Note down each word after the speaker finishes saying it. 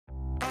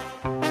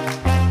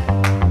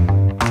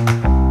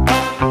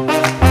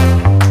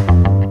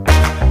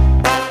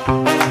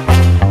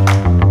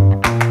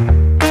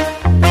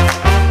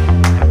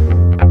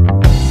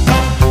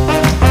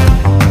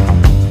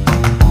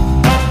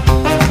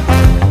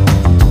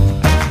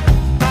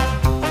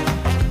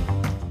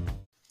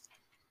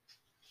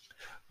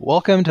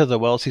Welcome to the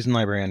Well-Seasoned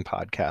Librarian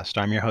podcast.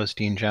 I'm your host,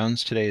 Dean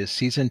Jones. Today is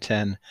Season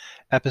 10,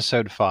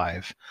 Episode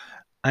 5.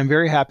 I'm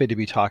very happy to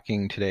be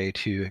talking today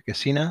to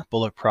Gesine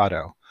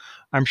Bullock-Prado.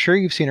 I'm sure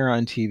you've seen her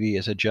on TV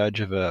as a judge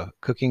of a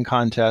cooking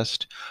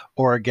contest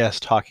or a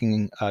guest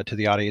talking to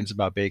the audience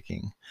about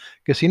baking.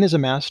 Gesine is a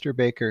master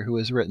baker who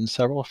has written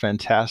several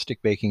fantastic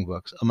baking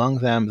books, among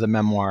them the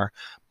memoir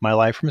My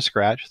Life from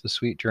Scratch, The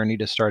Sweet Journey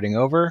to Starting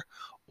Over,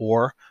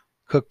 or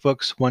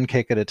Cookbooks One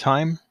Cake at a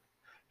Time,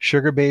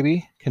 Sugar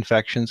Baby,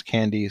 confections,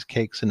 candies,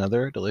 cakes, and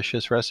other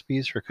delicious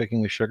recipes for cooking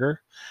with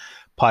sugar.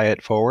 Pie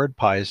It Forward,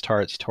 pies,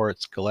 tarts,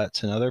 torts,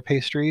 galettes, and other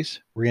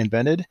pastries.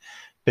 Reinvented,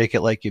 Bake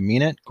It Like You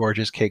Mean It,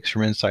 gorgeous cakes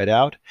from inside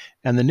out.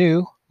 And the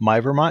new My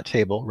Vermont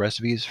Table,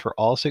 recipes for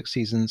all 6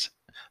 seasons,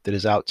 that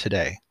is out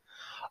today.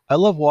 I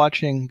love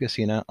watching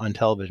Gesine on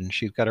television.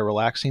 She's got a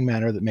relaxing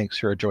manner that makes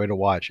her a joy to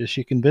watch as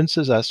she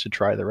convinces us to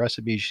try the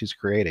recipes she's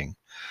creating.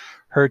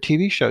 Her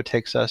TV show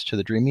takes us to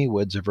the dreamy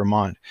woods of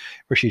Vermont,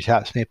 where she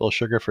taps maple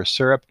sugar for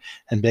syrup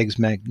and bakes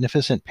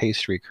magnificent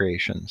pastry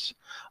creations.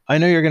 I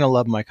know you're going to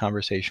love my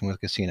conversation with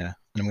Gesine, and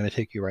I'm going to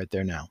take you right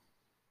there now.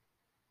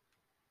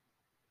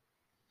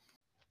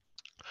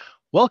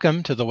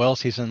 Welcome to the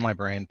Well-Seasoned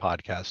Librarian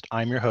podcast.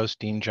 I'm your host,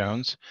 Dean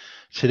Jones.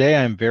 Today,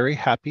 I'm very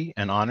happy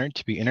and honored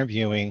to be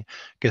interviewing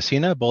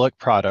Gesine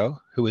Bullock-Prado,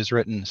 who has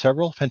written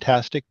several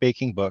fantastic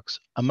baking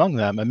books, among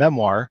them a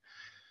memoir,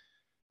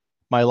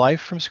 My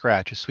Life from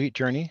Scratch, A Sweet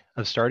Journey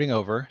of Starting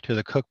Over, to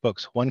the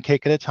cookbooks One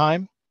Cake at a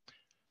Time,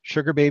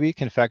 Sugar Baby,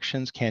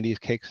 confections, candies,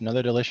 cakes, and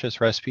other delicious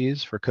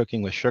recipes for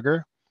cooking with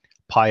sugar.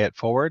 Pie It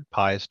Forward,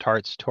 pies,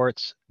 tarts,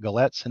 torts,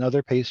 galettes, and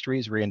other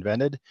pastries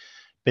reinvented.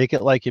 Bake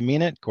It Like You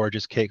Mean It,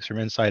 gorgeous cakes from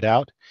inside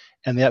out.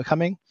 And the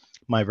upcoming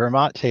My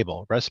Vermont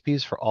Table,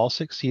 recipes for all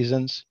 6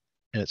 seasons.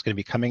 And it's going to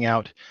be coming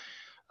out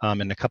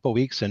in a couple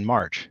weeks in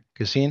March.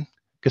 Gesine,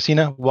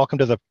 welcome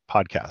to the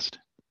podcast.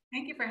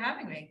 Thank you for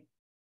having me.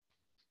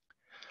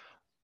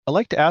 I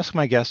like to ask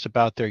my guests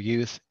about their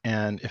youth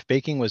and if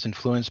baking was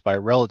influenced by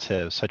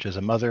relatives, such as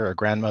a mother or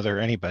grandmother or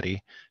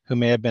anybody who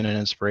may have been an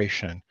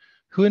inspiration.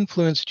 Who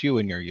influenced you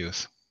in your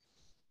youth?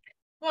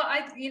 Well,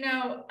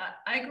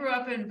 I grew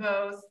up in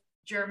both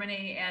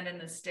Germany and in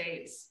the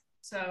States.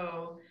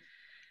 So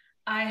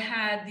I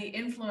had the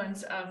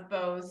influence of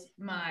both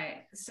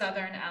my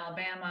Southern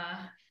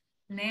Alabama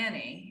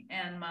nanny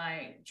and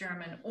my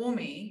German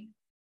Omi,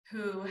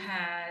 who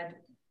had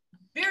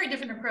very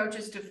different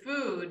approaches to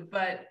food,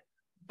 but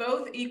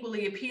both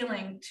equally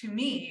appealing to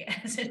me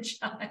as a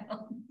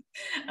child.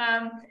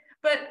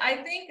 But I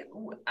think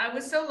I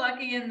was so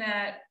lucky in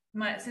that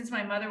since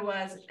my mother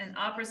was an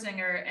opera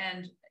singer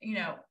and,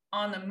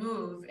 on the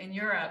move in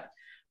Europe,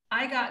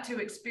 I got to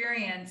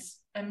experience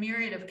a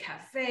myriad of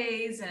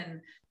cafes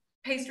and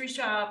pastry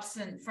shops,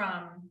 and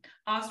from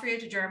Austria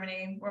to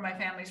Germany, where my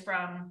family's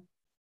from,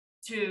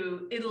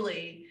 to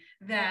Italy,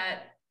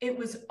 that it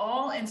was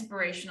all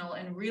inspirational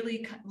and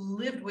really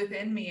lived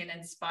within me and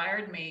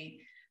inspired me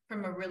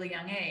from a really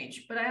young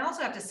age. But I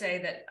also have to say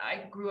that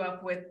I grew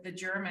up with the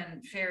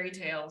German fairy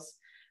tales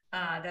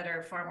that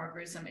are far more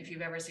gruesome, if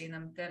you've ever seen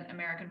them, than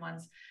American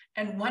ones.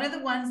 And one of the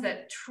ones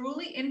that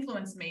truly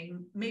influenced me,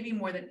 maybe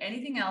more than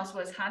anything else,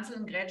 was Hansel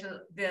and Gretel,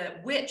 the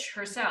witch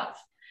herself.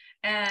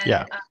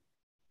 And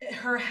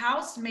her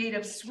house made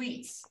of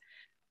sweets.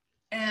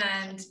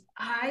 And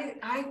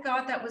I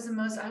thought that was the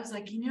most, I was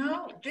like,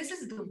 this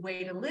is the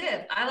way to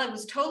live. I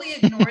was totally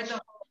ignored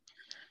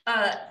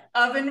the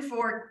oven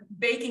for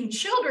baking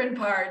children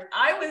part.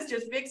 I was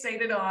just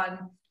fixated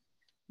on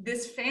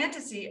this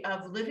fantasy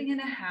of living in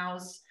a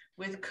house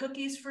with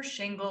cookies for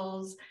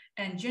shingles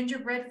and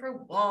gingerbread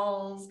for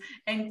walls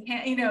and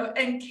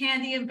and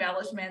candy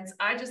embellishments.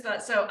 I just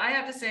thought, so I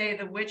have to say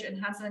the witch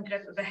and Hansel and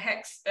Gretel, the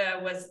hex,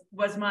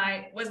 was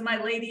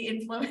my lady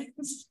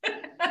influence.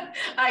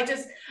 I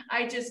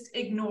just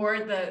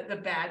ignored the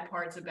bad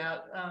parts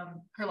about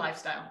her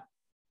lifestyle.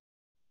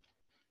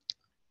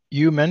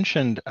 You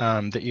mentioned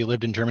that you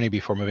lived in Germany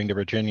before moving to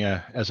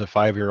Virginia as a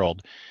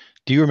 5-year-old.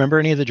 Do you remember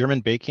any of the German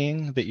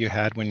baking that you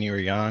had when you were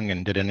young,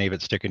 and did any of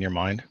it stick in your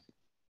mind?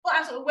 Well,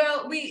 absolutely.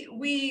 Well,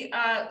 we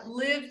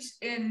lived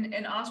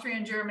in Austria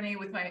and Germany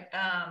with my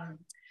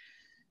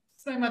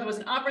so my mother was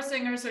an opera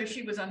singer, so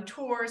she was on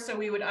tour. So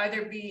we would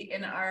either be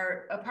in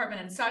our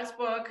apartment in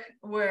Salzburg,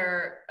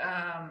 where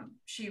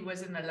she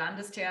was in the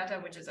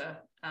Landestheater, which is a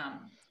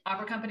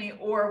opera company,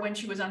 or when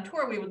she was on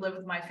tour, we would live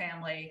with my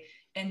family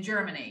in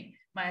Germany.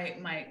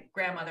 My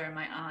grandmother and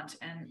my aunt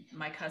and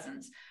my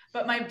cousins.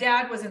 But my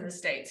dad was in the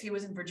States. He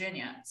was in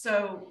Virginia.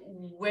 So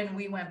when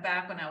we went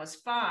back when I was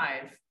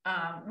 5,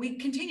 we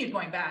continued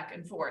going back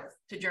and forth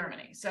to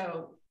Germany.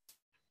 So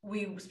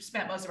we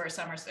spent most of our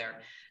summers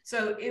there.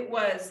 So it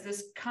was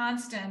this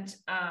constant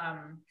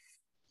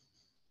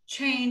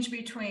change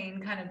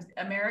between kind of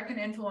American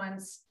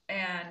influence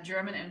and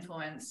German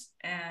influence,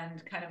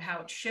 and kind of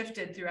how it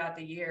shifted throughout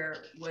the year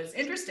was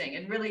interesting.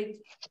 And really,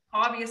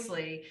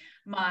 obviously,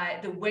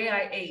 the way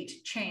I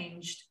ate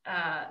changed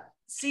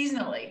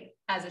seasonally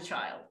as a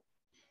child.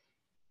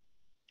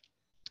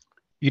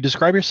 You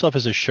describe yourself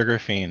as a sugar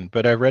fiend,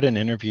 but I've read in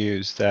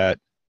interviews that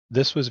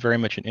this was very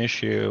much an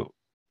issue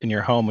in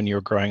your home when you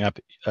were growing up.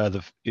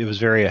 It was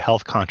very a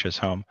health conscious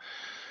home.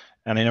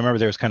 And I remember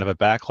there was kind of a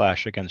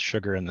backlash against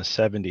sugar in the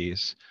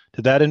 70s.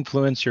 Did that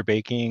influence your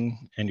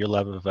baking and your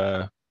love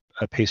of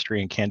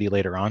pastry and candy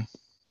later on?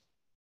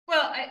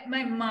 Well,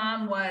 my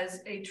mom was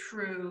a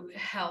true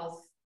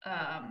health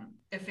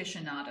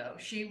aficionado.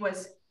 She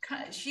was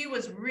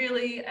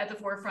really at the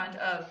forefront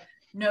of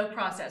no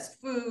processed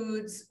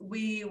foods.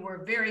 We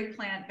were very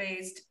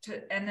plant-based,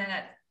 and then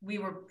we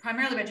were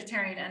primarily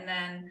vegetarian. And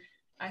then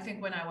I think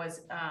when I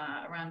was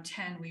around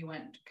 10, we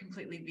went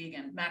completely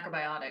vegan,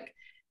 macrobiotic.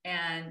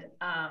 And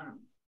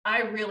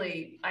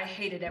I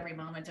hated every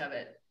moment of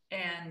it.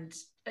 And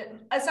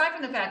aside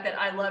from the fact that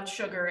I loved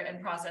sugar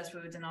and processed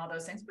foods and all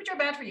those things, which are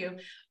bad for you,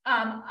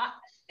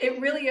 it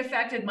really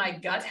affected my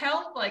gut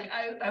health. Like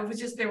I was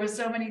just, there was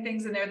so many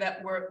things in there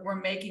that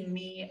were making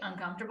me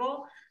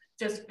uncomfortable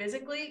just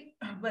physically.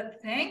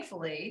 But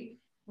thankfully,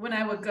 when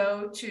I would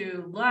go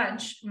to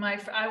lunch,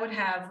 I would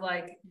have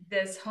like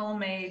this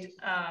homemade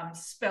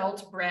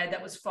spelt bread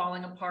that was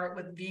falling apart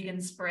with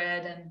vegan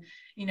spread and,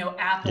 Yeah.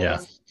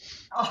 apples,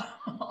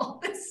 all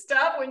this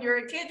stuff. When you're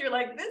a kid, you're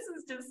like, this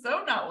is just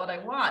so not what I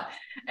want.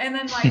 And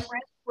then my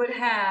friends would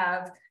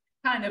have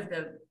kind of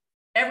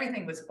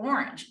everything was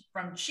orange,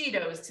 from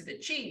Cheetos to the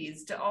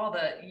cheese to all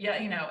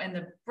and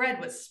the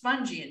bread was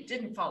spongy and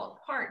didn't fall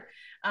apart.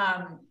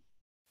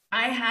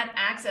 I had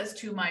access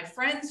to my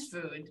friends'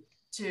 food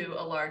to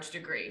a large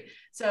degree.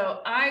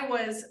 So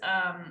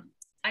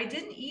I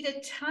didn't eat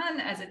a ton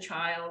as a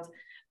child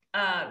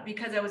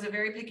because I was a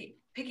very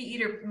picky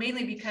eater,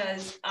 mainly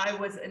because I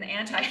was an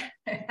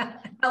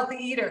anti-healthy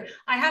eater.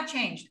 I have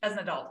changed as an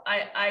adult.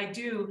 I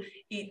do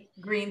eat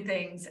green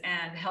things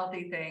and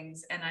healthy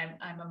things, and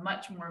I'm a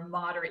much more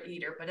moderate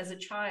eater. But as a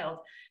child,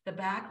 the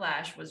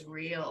backlash was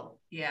real.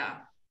 Yeah.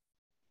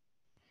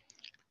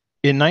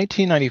 In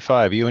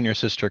 1995, you and your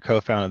sister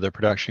co-founded the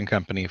production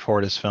company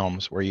Fortis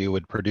Films, where you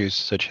would produce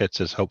such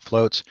hits as Hope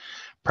Floats,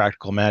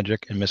 Practical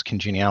Magic, and Miss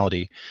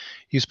Congeniality.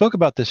 You spoke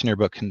about this in your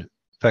book,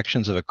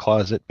 Confections of a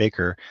Closet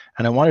Baker,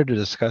 and I wanted to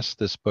discuss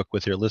this book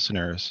with your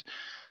listeners.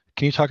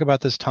 Can you talk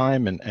about this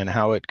time and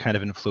how it kind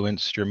of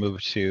influenced your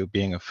move to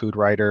being a food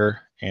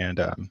writer and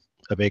a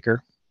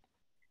baker?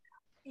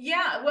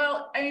 Yeah,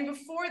 well, I mean,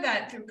 before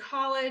that, through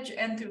college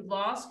and through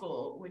law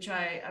school, which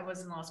I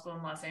was in law school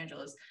in Los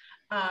Angeles,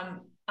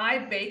 I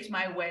baked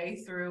my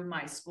way through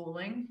my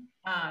schooling,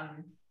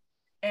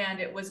 and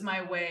it was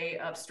my way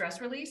of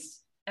stress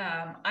release.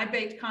 I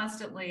baked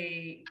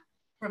constantly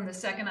from the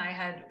second I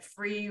had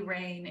free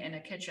reign in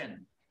a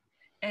kitchen.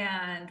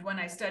 And when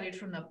I studied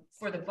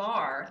for the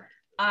bar,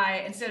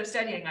 instead of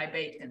studying, I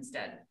baked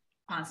instead,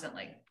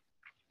 constantly.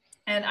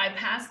 And I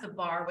passed the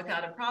bar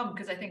without a problem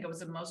because I think I was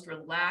the most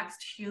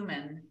relaxed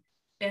human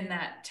in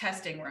that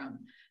testing room,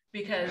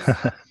 because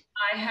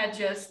I had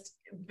just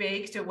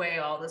baked away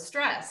all the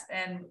stress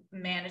and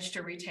managed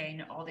to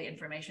retain all the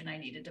information I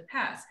needed to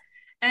pass.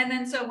 And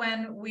then so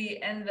when we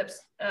ended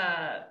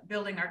up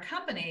building our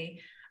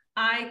company,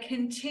 I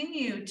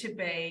continued to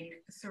bake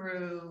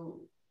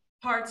through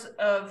parts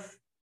of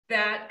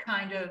that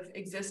kind of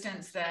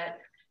existence that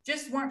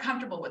just weren't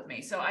comfortable with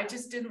me. So I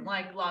just didn't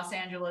like Los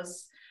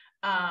Angeles,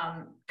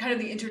 kind of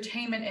the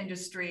entertainment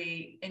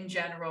industry in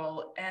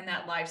general and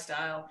that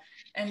lifestyle.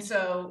 And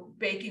so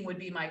baking would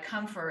be my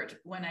comfort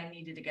when I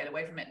needed to get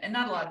away from it. And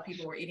not a lot of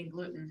people were eating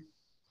gluten.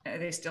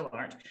 They still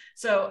aren't.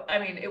 So, I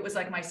mean, it was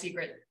like my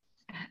secret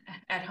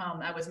at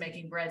home. I was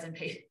making breads and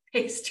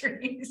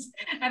pastries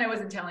and I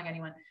wasn't telling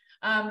anyone.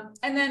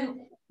 And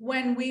then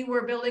when we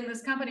were building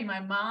this company, my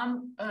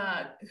mom,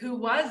 who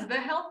was the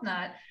health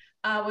nut,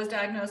 was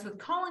diagnosed with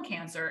colon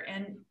cancer,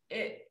 and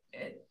it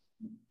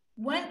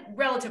went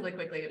relatively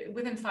quickly.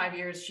 Within 5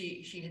 years,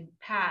 she had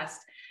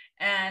passed.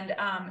 And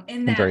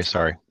in I'm very that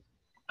sorry.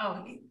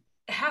 it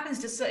happens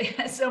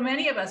to so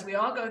many of us. We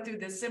all go through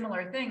this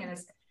similar thing, and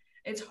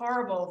it's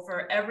horrible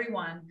for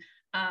everyone.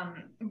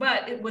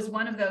 But it was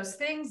one of those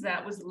things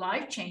that was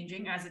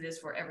life-changing, as it is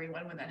for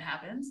everyone when that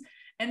happens.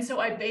 And so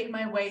I baked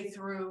my way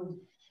through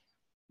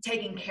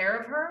taking care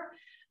of her.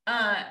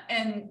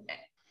 And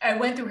I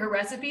went through her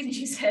recipes, and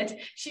she said,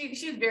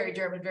 she's very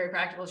German, very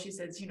practical. She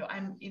says,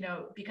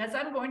 because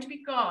I'm going to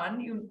be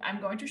gone,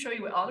 I'm going to show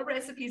you what all the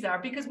recipes are,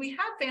 because we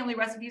have family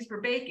recipes for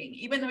baking.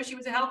 Even though she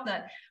was a health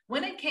nut,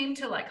 when it came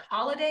to like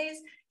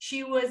holidays,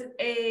 she was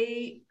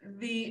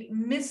the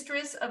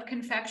mistress of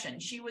confection.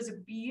 She was a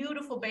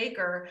beautiful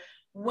baker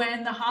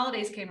when the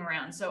holidays came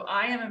around. So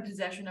I am in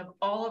possession of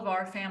all of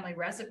our family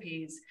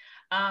recipes.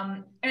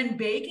 And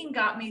baking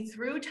got me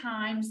through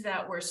times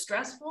that were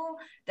stressful,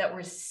 that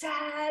were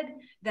sad,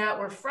 that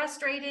were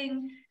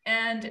frustrating.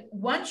 And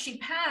once she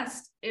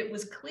passed, it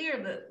was clear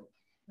that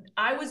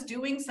I was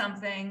doing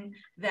something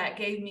that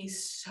gave me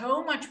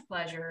so much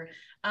pleasure,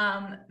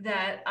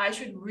 that I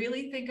should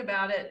really think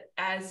about it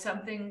as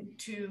something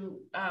to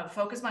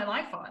focus my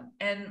life on.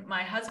 And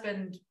my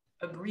husband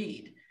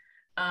agreed.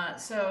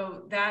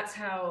 So that's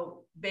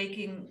how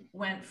baking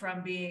went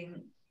from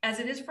being as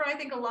it is for, I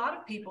think, a lot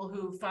of people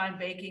who find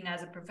baking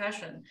as a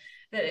profession,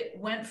 that it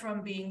went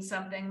from being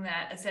something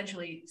that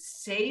essentially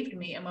saved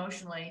me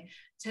emotionally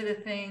to the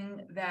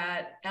thing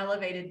that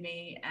elevated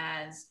me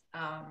as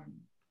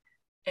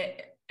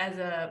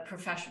a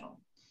professional.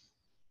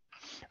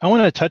 I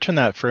want to touch on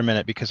that for a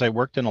minute because I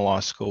worked in a law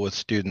school with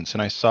students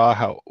and I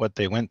saw what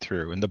they went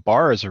through. And the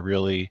bar is a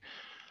really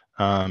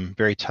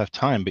very tough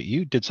time, but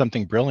you did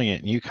something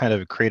brilliant and you kind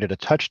of created a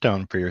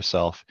touchstone for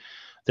yourself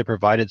that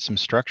provided some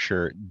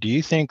structure. Do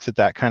you think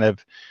that kind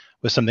of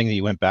was something that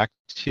you went back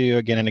to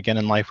again and again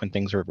in life when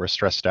things were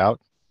stressed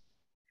out?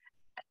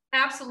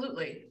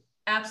 Absolutely.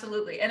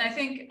 Absolutely. And I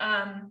think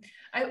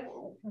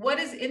what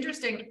is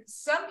interesting,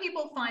 some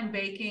people find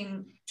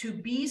baking to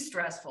be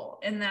stressful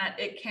in that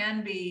it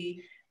can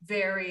be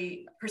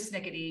very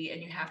persnickety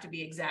and you have to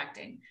be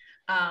exacting.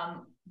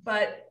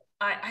 But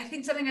I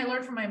think something I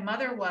learned from my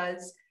mother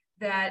was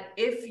that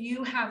if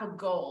you have a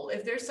goal,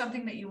 if there's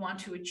something that you want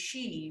to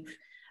achieve,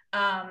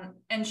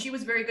 and she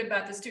was very good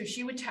about this too,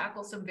 she would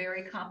tackle some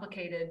very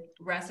complicated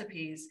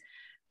recipes.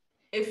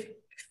 If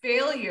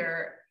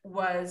failure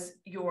was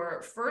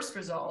your first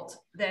result,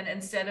 then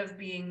instead of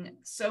being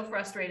so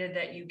frustrated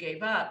that you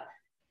gave up,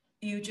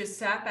 you just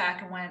sat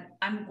back and went,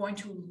 I'm going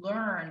to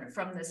learn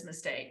from this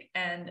mistake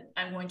and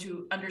I'm going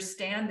to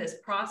understand this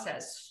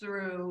process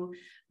through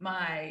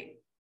my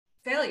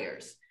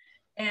failures.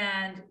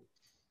 And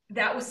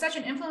that was such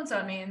an influence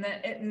on me,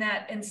 in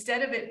that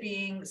instead of it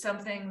being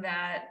something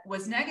that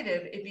was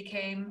negative, it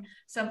became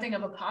something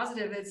of a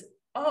positive. It's,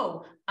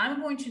 oh,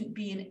 I'm going to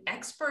be an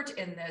expert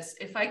in this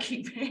if I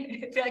keep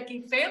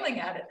failing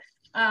at it,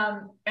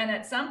 and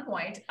at some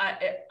point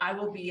I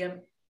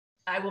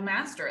will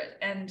master it.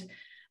 And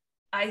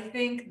I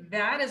think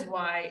that is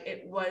why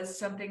it was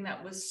something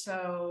that was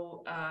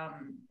so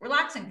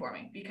relaxing for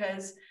me,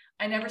 because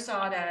I never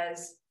saw it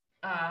as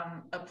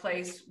a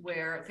place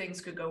where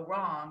things could go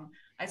wrong.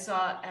 I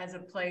saw it as a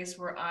place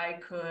where I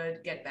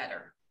could get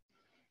better.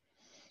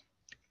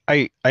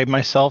 I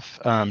myself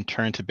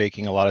turn to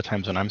baking a lot of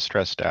times when I'm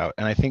stressed out,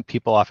 and I think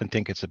people often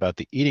think it's about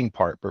the eating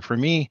part, but for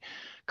me,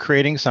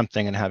 creating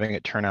something and having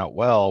it turn out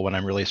well when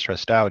I'm really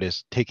stressed out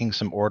is taking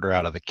some order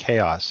out of the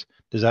chaos.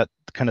 Is that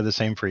kind of the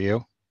same for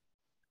you?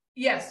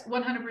 Yes,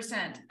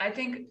 100%. I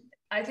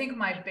think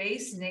my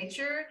base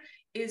nature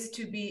is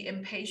to be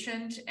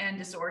impatient and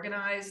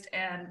disorganized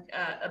and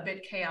a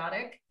bit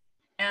chaotic.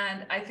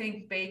 And I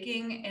think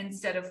baking,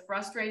 instead of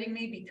frustrating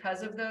me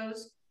because of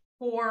those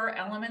core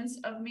elements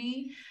of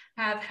me,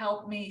 have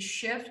helped me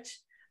shift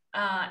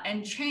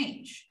and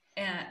change,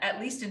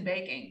 at least in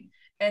baking,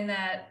 and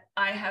that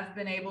I have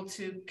been able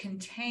to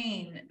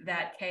contain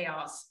that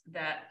chaos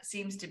that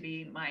seems to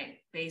be my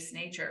base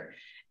nature,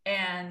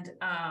 and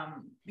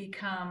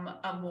become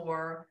a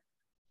more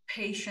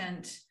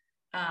patient,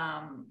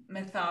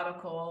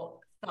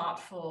 methodical,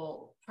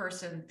 thoughtful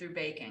person through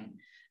baking.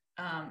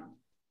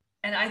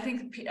 And I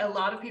think a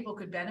lot of people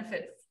could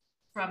benefit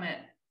from it,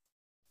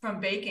 from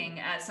baking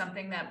as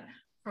something that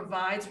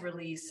provides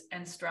release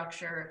and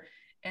structure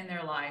in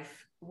their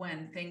life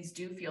when things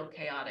do feel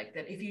chaotic.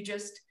 That if you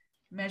just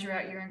measure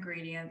out your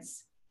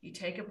ingredients, you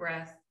take a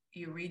breath,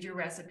 you read your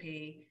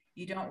recipe,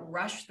 you don't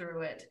rush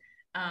through it,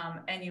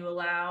 and you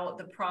allow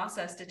the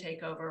process to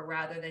take over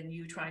rather than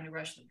you trying to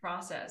rush the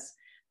process,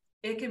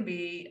 it can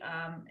be,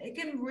 it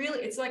can really,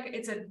 it's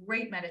a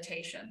great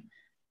meditation.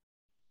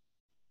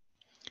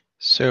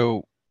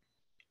 So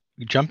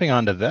jumping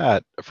onto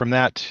that, from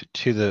that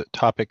to the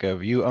topic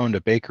of you owned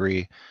a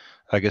bakery,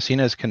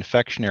 Gesine's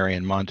Confectionery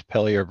in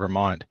Montpelier,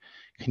 Vermont.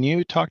 Can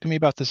you talk to me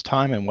about this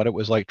time and what it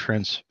was like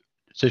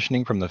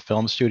transitioning from the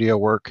film studio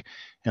work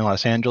in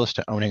Los Angeles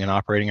to owning and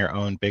operating your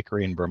own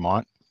bakery in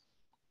Vermont?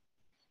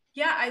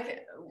 Yeah,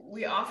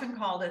 we often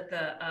called it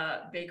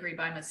the bakery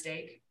by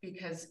mistake,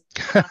 because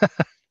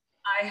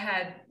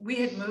we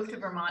had moved to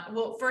Vermont.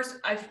 Well, first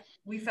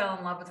we fell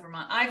in love with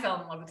Vermont. I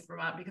fell in love with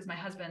Vermont because my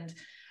husband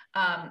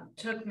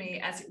took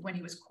me, when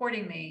he was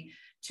courting me,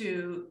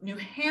 to New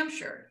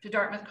Hampshire, to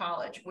Dartmouth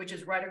College, which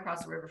is right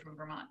across the river from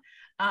Vermont.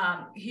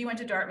 He went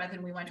to Dartmouth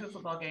and we went to a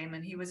football game,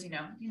 and he was,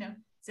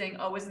 saying,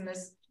 "Oh, isn't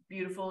this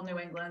beautiful New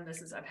England?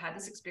 I've had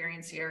this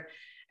experience here."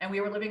 And we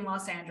were living in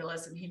Los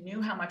Angeles, and he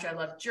knew how much I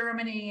loved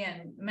Germany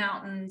and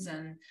mountains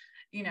and,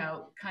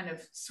 kind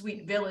of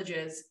sweet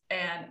villages.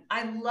 And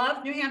I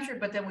loved New Hampshire,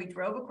 but then we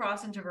drove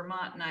across into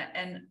Vermont,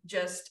 and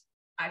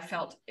I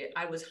felt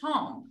I was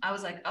home. I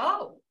was like,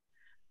 oh,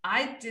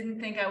 I didn't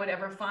think I would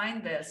ever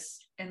find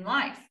this in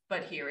life,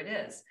 but here it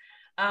is.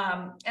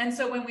 And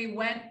so when we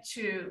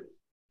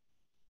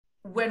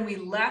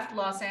left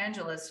Los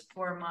Angeles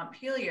for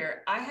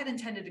Montpelier, I had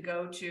intended to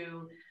go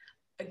to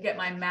get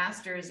my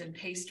master's in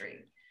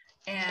pastry.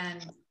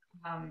 And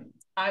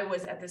I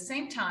was at the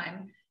same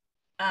time,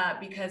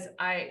 because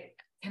I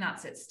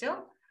cannot sit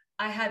still,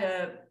 I had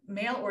a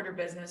mail order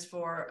business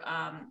for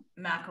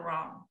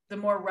macaron, the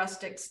more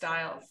rustic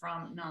style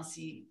from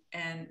Nancy,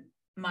 and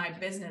my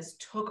business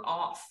took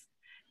off,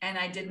 and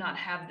I did not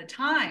have the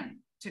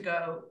time to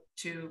go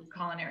to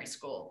culinary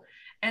school.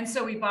 And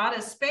so we bought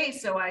a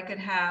space so I could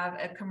have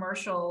a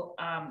commercial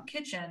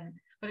kitchen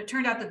but it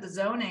turned out that the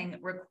zoning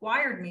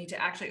required me to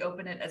actually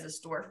open it as a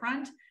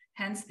storefront,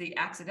 hence the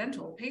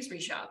accidental pastry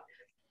shop.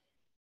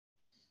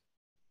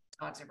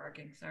 Dogs are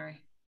barking,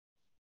 sorry.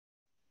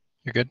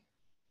 You're good.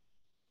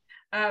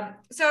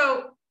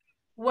 So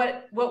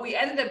what we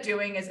ended up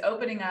doing is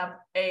opening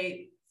up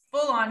a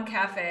full-on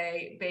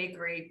cafe,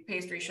 bakery,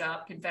 pastry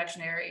shop,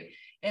 confectionery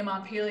in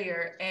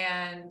Montpelier.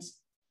 And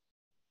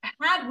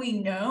had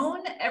we known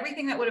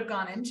everything that would have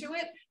gone into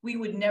it, we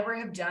would never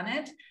have done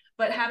it.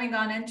 But having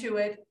gone into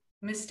it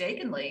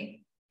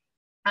mistakenly,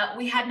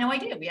 we had no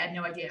idea. We had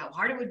no idea how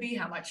hard it would be,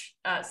 how much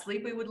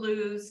sleep we would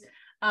lose.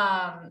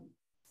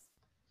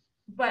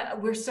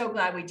 But we're so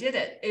glad we did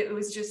it. It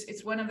was just,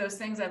 it's one of those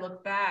things I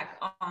look back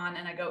on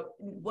and I go,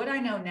 what I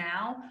know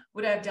now,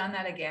 would I have done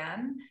that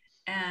again?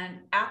 And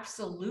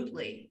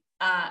absolutely.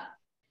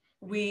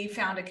 We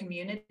found a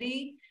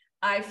community.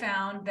 I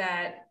found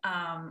that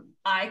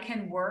I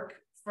can work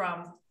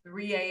from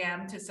 3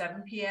 a.m. to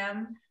 7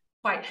 p.m.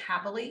 quite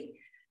happily,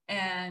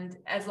 and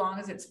as long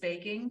as it's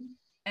baking.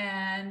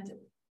 And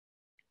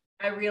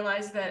I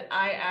realized that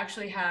I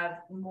actually have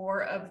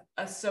more of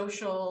a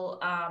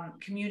social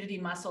community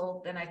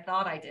muscle than I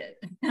thought I did.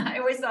 I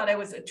always thought I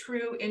was a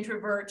true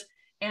introvert,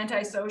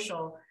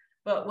 antisocial,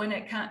 but when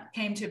it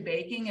came to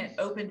baking, it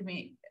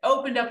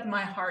opened up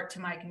my heart to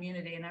my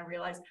community, and I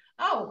realized,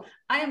 oh,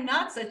 I am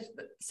not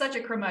such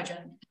a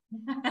curmudgeon.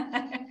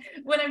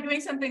 When I'm doing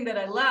something that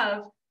I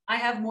love, I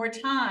have more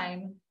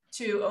time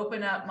to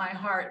open up my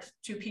heart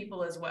to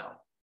people as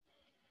well.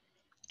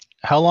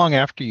 How long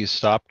after you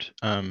stopped,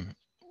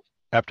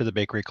 after the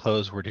bakery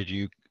closed, did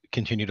you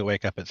continue to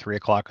wake up at 3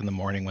 o'clock in the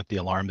morning with the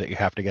alarm that you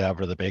have to get out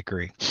of the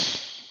bakery?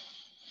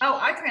 Oh,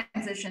 I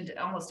transitioned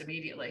almost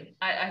immediately.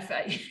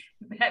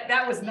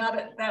 That was not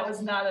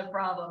a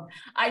problem.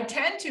 I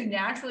tend to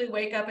naturally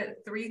wake up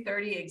at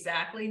 3:30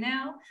 exactly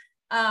now,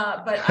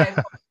 but I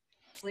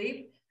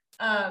sleep.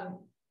 And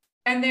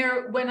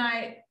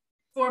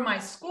for my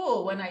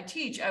school, when I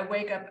teach, I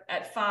wake up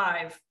at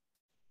 5,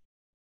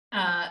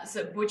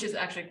 which is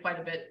actually quite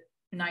a bit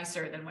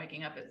nicer than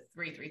waking up at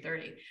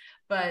 3:30.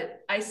 But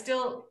I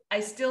still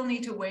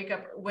need to wake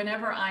up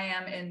whenever I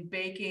am in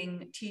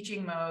baking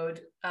teaching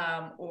mode,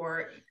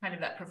 or kind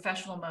of that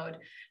professional mode.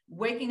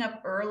 Waking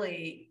up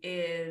early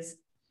is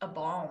a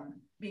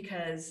balm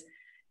because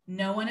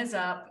no one is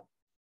up,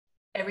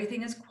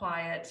 everything is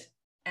quiet,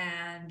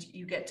 and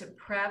you get to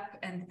prep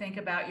and think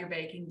about your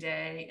baking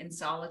day in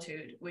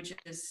solitude, which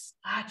is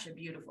such a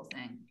beautiful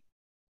thing.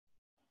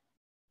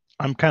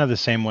 I'm kind of the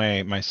same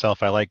way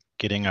myself. I like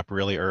getting up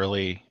really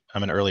early.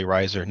 I'm an early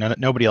riser.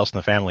 Nobody else in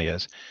the family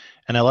is.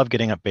 And I love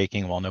getting up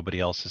baking while nobody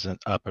else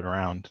isn't up and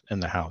around in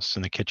the house,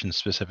 in the kitchen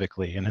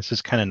specifically. And it's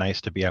just kind of nice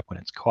to be up when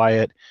it's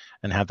quiet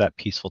and have that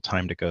peaceful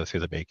time to go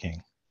through the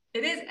baking.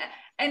 It is.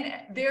 And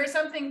there's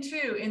something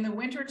too in the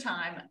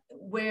wintertime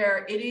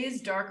where it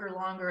is darker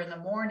longer in the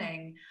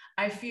morning.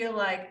 I feel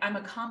like I'm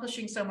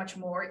accomplishing so much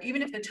more,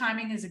 even if the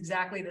timing is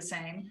exactly the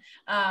same.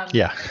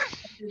 Yeah.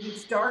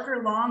 It's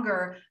darker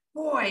longer.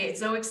 Boy, it's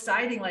so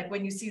exciting. Like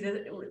when you see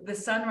the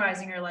sun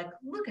rising, you're like,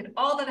 look at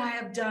all that I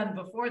have done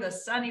before the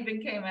sun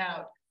even came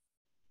out.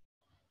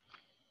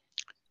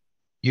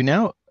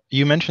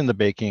 You mentioned the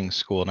baking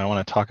school, and I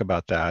want to talk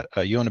about that.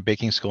 You own a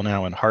baking school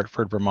now in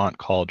Hartford, Vermont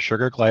called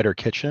Sugar Glider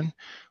Kitchen,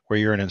 where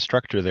you're an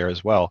instructor there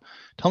as well.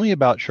 Tell me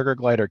about Sugar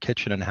Glider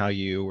Kitchen and how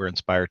you were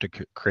inspired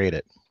to create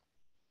it.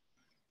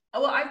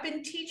 Well, I've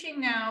been teaching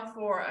now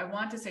for, I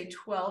want to say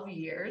 12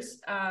 years.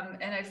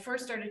 And I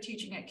first started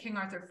teaching at King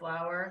Arthur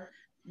Flour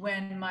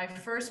when my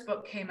first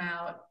book came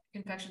out,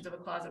 Confections of a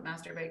Closet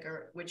Master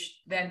Baker,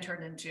 which then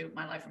turned into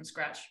My Life from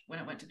Scratch when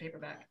it went to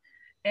paperback.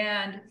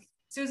 And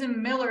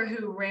Susan Miller,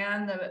 who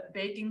ran the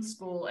baking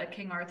school at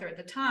King Arthur at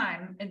the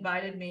time,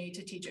 invited me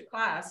to teach a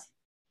class.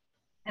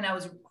 And I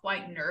was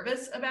quite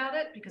nervous about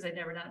it because I'd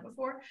never done it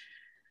before.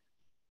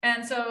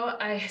 And so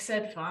I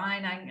said,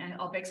 fine,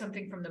 I'll bake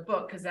something from the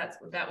book, because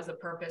that was the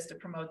purpose, to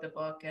promote the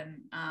book.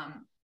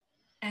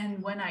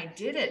 And when I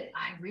did it,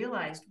 I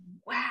realized,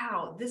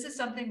 wow, this is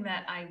something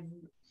that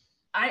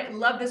I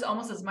love this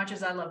almost as much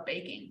as I love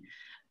baking.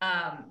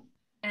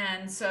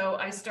 And so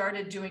I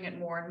started doing it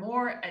more and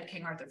more at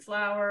King Arthur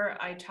Flour.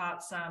 I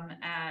taught some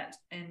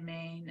in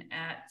Maine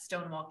at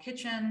Stonewall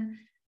Kitchen,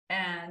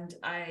 and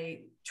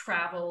I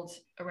traveled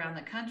around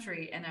the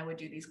country and I would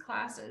do these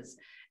classes.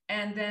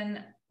 And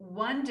then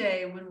one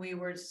day when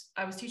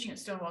I was teaching at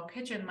Stonewall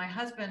Kitchen, my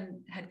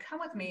husband had come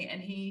with me,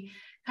 and he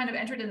kind of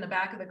entered in the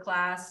back of the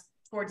class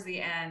towards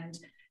the end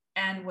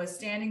and was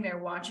standing there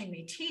watching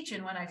me teach.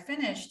 And when I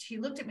finished, he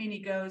looked at me and he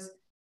goes,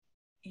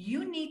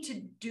 "You need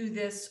to do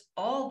this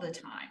all the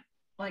time.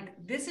 Like,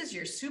 this is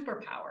your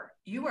superpower.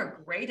 You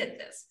are great at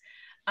this."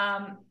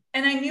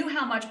 And I knew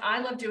how much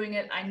I loved doing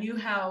it. I knew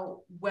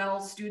how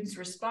well students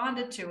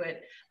responded to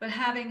it, but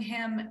having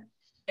him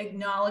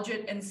acknowledge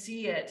it and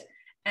see it,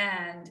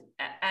 and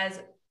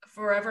as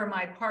forever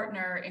my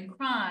partner in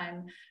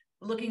crime,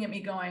 looking at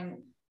me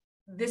going,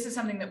 this is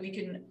something that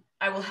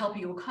I will help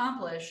you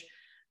accomplish.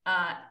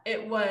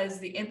 It was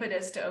the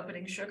impetus to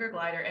opening Sugar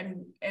Glider.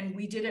 And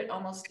we did it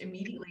almost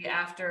immediately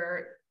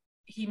after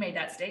he made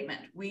that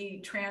statement.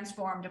 We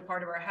transformed a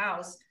part of our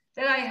house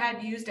that I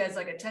had used as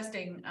like a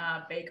testing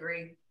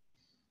bakery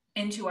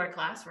into our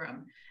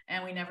classroom,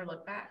 and we never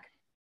looked back.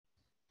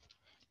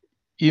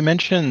 You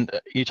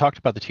talked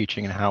about the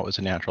teaching and how it was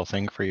a natural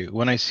thing for you.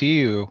 When I see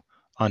you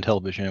on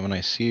television and when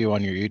I see you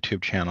on your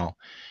YouTube channel,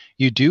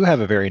 you do have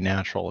a very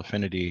natural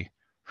affinity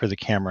for the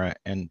camera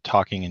and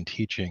talking and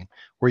teaching.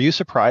 Were you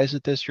surprised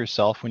at this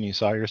yourself when you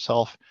saw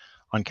yourself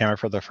on camera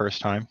for the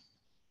first time?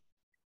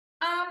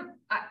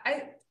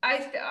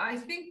 I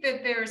think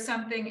that there's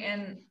something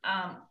in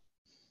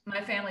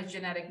my family's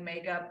genetic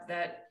makeup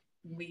that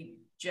we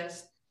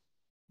just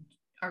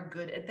are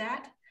good at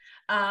that.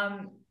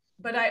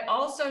 But I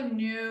also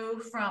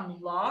knew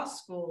from law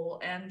school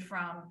and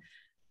from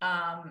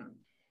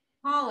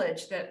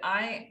college that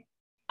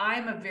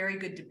I'm a very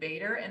good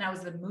debater, and I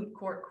was the moot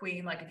court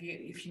queen. Like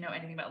if you know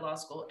anything about law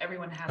school,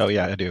 everyone has Oh to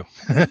yeah, be I do.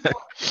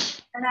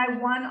 and I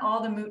won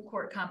all the moot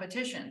court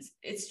competitions.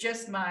 It's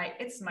my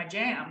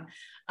jam.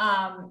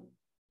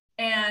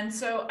 And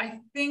so I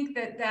think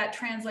that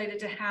translated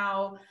to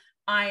how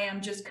I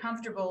am just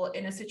comfortable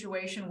in a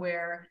situation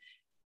where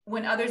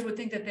when others would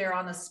think that they're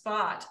on the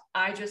spot,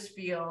 I just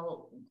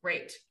feel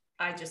great.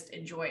 I just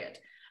enjoy it.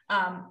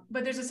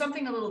 But there's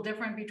something a little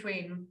different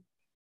between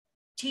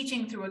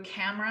teaching through a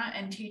camera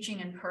and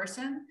teaching in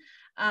person.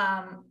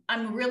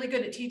 I'm really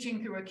good at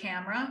teaching through a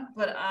camera,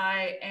 but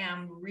I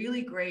am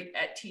really great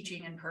at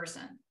teaching in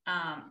person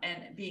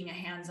and being a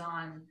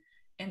hands-on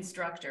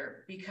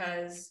instructor,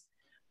 because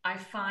I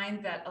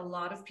find that a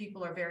lot of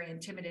people are very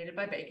intimidated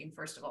by baking,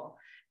 first of all.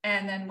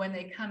 And then when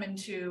they come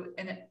into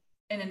an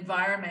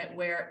environment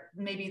where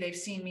maybe they've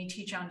seen me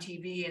teach on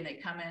TV and they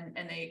come in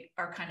and they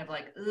are kind of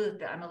like,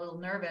 ugh, I'm a little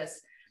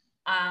nervous.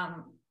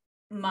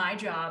 My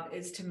job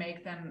is to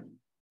make them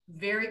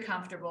very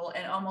comfortable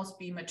and almost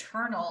be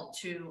maternal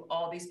to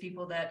all these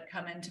people that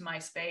come into my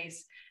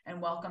space, and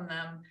welcome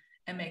them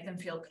and make them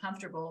feel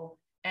comfortable,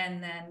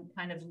 and then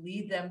kind of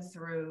lead them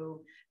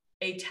through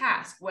a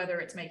task, whether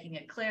it's making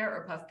eclair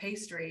or puff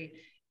pastry,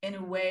 in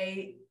a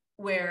way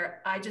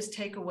where I just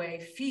take away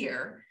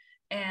fear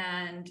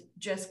and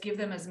just give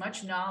them as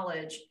much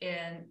knowledge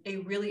in a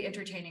really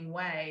entertaining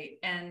way,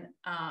 and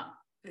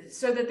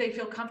so that they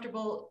feel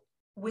comfortable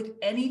with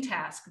any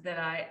task that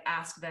I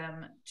ask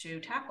them to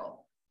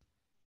tackle.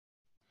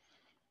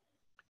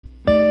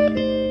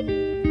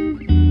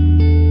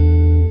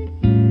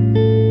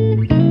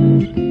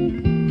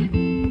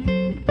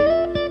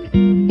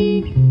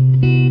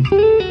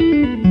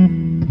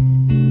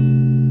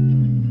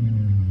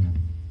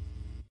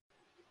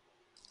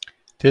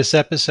 This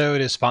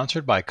episode is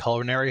sponsored by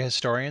Culinary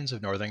Historians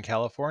of Northern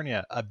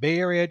California, a Bay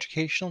Area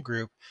educational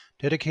group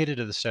dedicated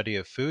to the study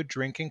of food,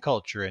 drink, and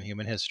culture in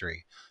human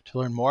history. To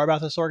learn more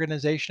about this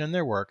organization and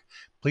their work,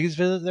 please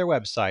visit their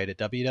website at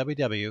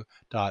www.chnorcal.org.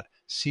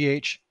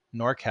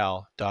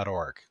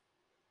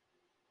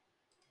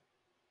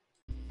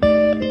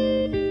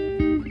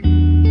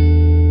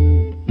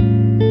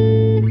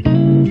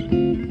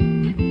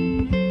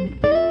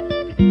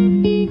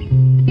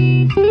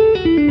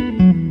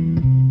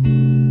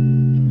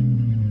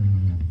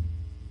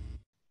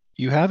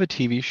 You have a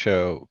TV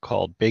show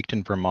called Baked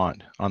in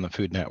Vermont on the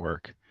Food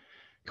Network.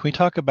 Can we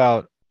talk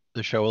about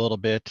the show a little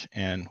bit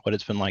and what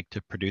it's been like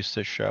to produce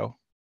this show?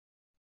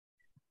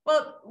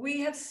 Well, we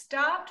have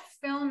stopped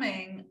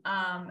filming,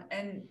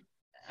 and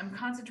I'm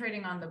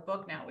concentrating on the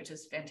book now, which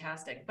is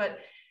fantastic. But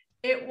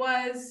it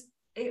was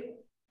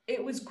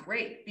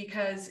great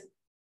because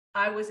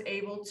I was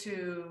able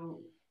to,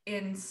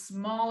 in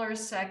smaller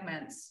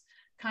segments,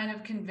 kind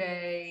of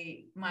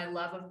convey my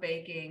love of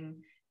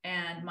baking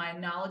and my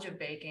knowledge of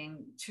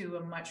baking to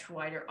a much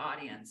wider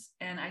audience.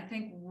 And I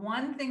think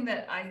one thing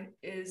that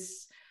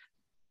is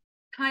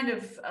kind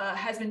of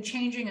has been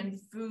changing in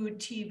food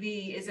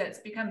TV is that it's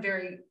become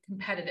very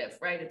competitive,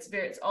 right?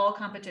 It's all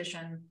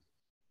competition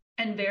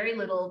and very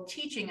little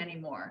teaching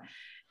anymore.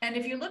 And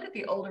if you look at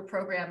the older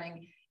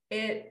programming,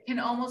 it can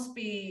almost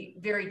be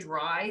very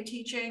dry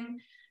teaching.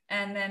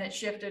 And then it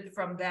shifted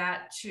from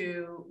that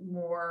to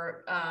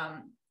more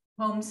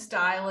home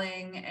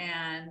styling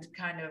and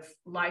kind of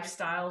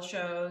lifestyle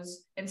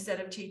shows instead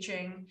of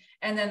teaching.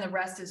 And then the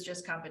rest is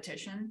just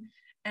competition.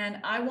 And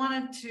I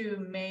wanted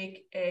to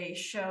make a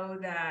show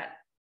that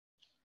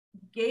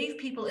gave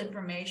people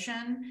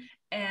information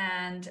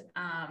and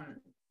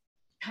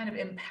kind of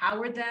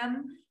empowered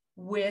them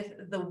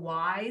with the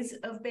whys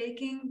of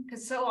baking,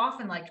 because so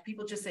often like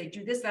people just say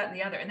do this, that, and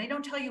the other, and they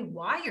don't tell you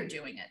why you're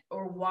doing it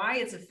or why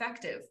it's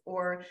effective,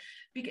 or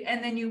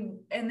and then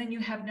you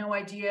have no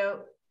idea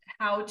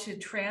how to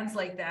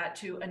translate that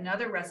to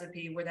another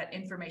recipe where that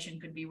information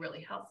could be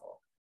really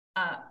helpful.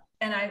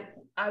 And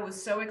I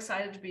was so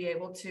excited to be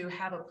able to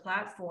have a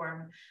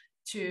platform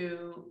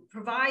to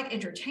provide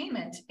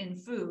entertainment in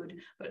food,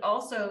 but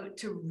also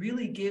to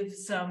really give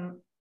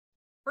some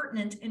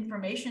pertinent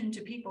information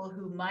to people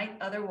who might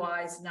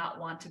otherwise not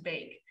want to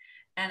bake.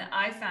 And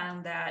I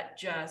found that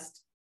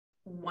just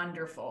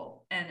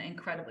wonderful and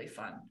incredibly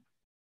fun.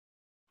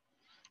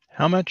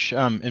 How much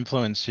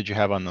influence did you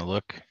have on the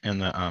look and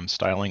the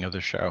styling of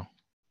the show?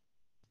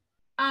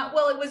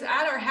 Well, it was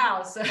at our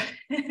house, so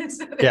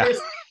Yeah.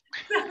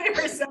 there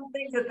were some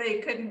things that they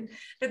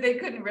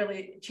couldn't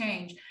really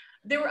change.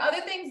 There were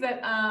other things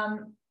that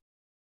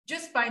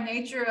just by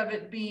nature of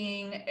it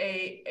being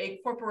a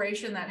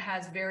corporation that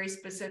has very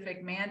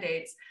specific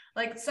mandates,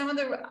 like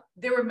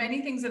there were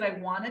many things that I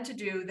wanted to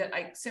do that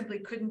I simply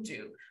couldn't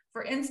do.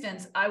 For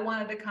instance, I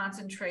wanted to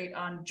concentrate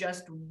on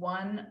just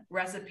one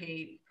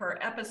recipe per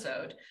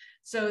episode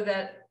so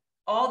that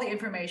all the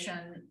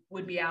information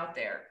would be out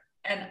there.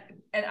 And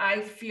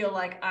I feel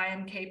like I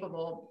am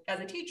capable as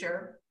a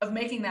teacher of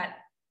making that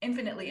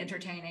infinitely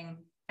entertaining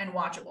and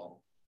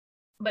watchable.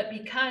 But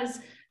because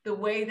the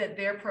way that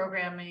their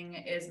programming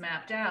is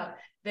mapped out,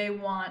 they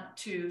want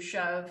to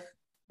shove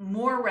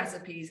more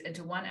recipes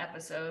into one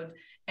episode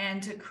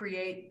and to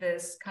create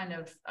this kind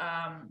of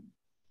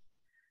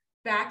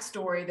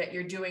backstory that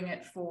you're doing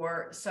it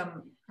for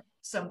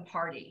some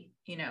party,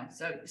 you know.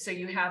 So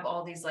you have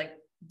all these like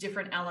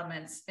different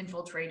elements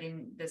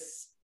infiltrating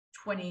this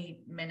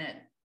 20-minute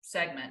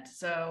segment.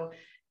 So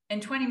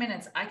in 20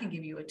 minutes, I can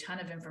give you a ton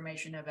of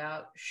information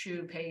about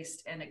choux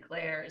paste and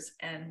eclairs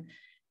and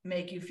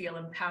make you feel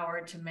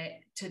empowered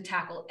to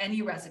tackle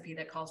any recipe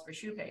that calls for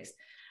choux paste.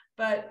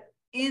 But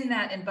in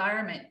that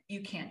environment,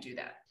 you can't do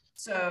that.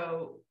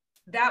 So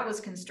that was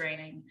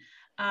constraining.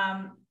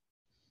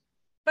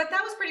 But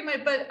that was pretty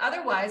much, but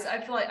otherwise, I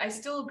feel like I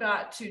still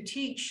got to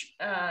teach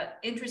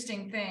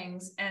interesting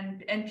things,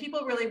 and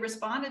people really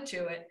responded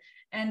to it.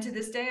 And to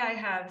this day, I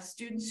have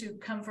students who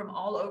come from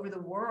all over the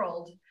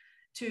world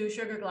to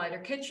Sugar Glider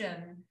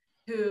Kitchen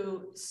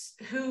who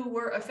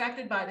were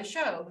affected by the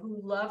show,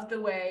 who loved the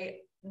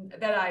way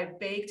that I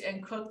baked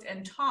and cooked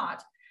and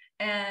taught,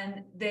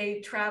 and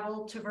they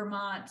traveled to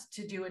Vermont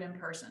to do it in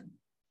person.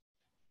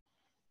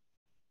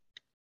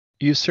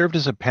 You served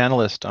as a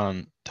panelist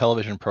on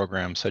television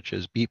programs such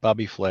as Beat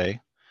Bobby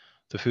Flay,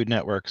 the Food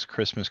Network's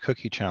Christmas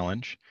Cookie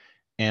Challenge,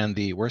 and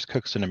the Worst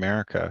Cooks in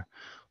America.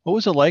 What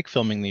was it like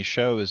filming these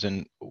shows,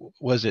 and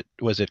was it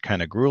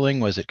kind of grueling?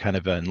 Was it kind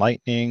of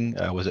enlightening?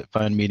 Was it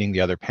fun meeting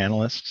the other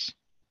panelists?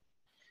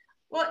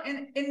 Well,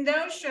 in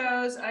those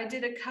shows, I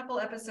did a couple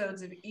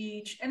episodes of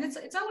each, and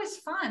it's always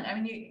fun. I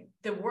mean,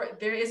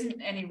 there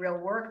isn't any real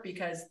work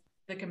because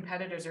the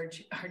competitors are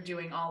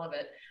doing all of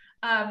it.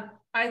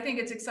 I think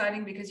it's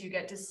exciting because you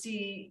get to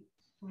see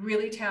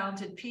really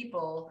talented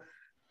people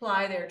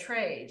ply their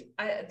trade.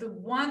 The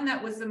one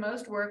that was the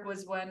most work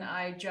was when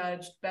I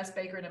judged Best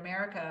Baker in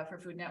America for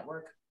Food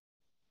Network,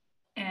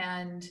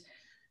 and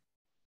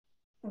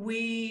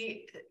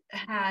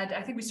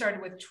I think we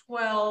started with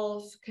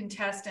 12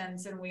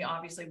 contestants, and we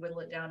obviously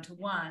whittled it down to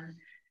one.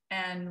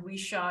 And we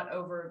shot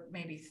over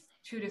maybe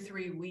 2 to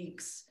 3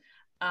 weeks.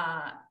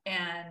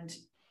 And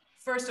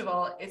first of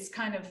all, it's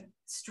kind of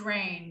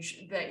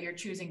strange that you're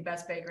choosing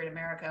Best Baker in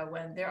America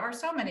when there are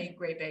so many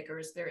great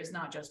bakers. There is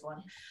not just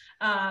one.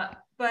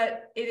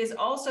 But it is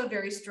also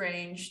very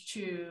strange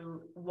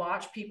to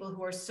watch people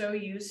who are so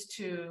used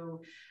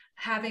to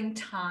having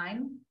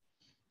time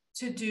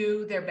to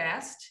do their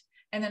best,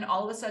 and then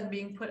all of a sudden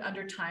being put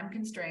under time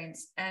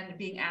constraints and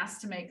being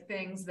asked to make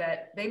things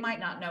that they might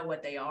not know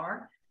what they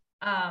are.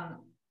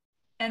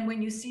 And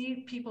when you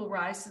see people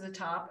rise to the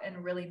top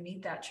and really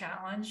meet that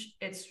challenge,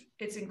 it's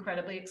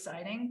incredibly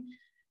exciting.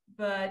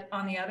 But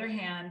on the other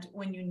hand,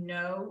 when you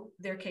know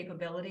their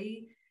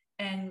capability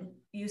and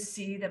you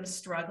see them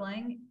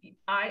struggling,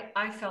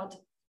 I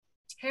felt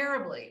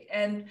terribly.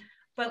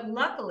 But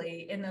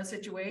luckily in those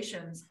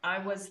situations, I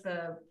was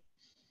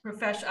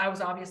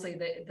obviously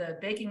the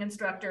baking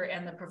instructor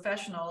and the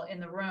professional in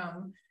the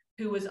room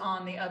who was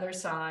on the other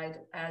side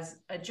as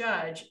a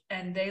judge,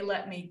 and they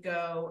let me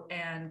go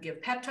and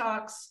give pep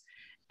talks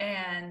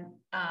and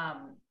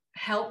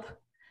help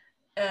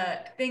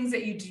things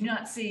that you do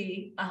not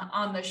see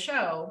on the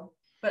show,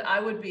 but I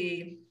would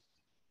be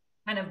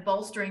kind of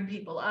bolstering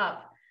people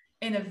up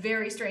in a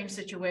very strange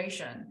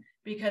situation,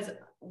 because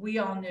we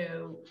all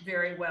knew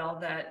very well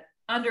that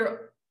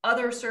under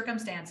other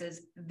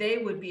circumstances, they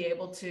would be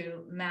able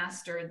to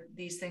master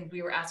these things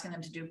we were asking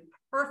them to do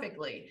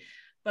perfectly.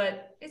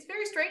 But it's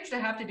very strange to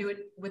have to do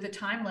it with a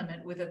time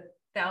limit with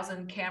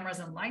 1,000 cameras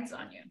and lights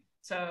on you.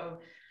 So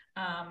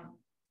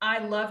I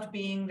loved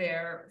being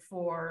there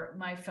for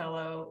my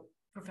fellow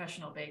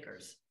professional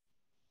bakers.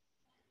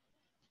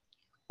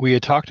 We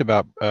had talked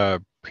about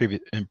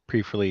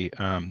briefly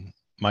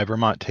my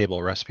Vermont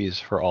table recipes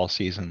for all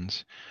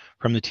seasons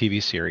from the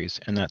TV series,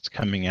 and that's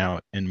coming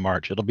out in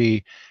March.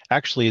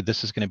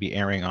 This is going to be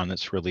airing on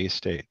its release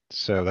date.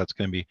 So that's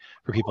going to be,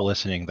 for people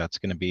listening, we're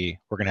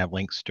going to have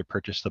links to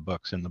purchase the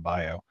books in the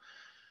bio.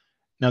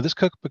 Now, this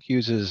cookbook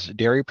uses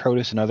dairy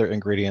produce and other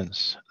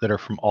ingredients that are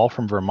all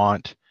from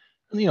Vermont,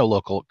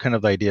 local, kind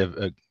of the idea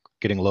of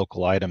getting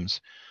local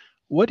items.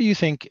 What do you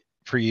think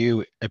for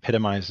you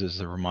epitomizes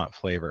the Vermont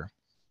flavor?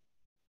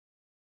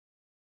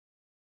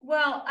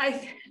 Well,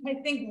 I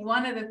think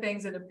one of the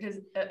things that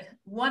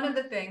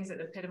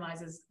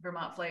epitomizes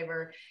Vermont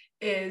flavor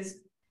is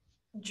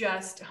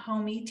just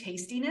homey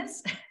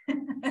tastiness.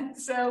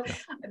 So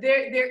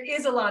there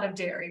is a lot of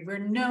dairy. We're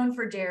known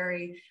for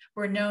dairy.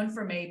 We're known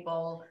for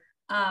maple.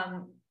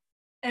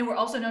 And we're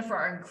also known for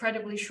our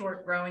incredibly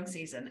short growing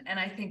season. And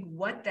I think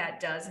what that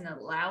does and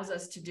allows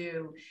us to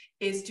do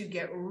is to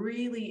get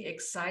really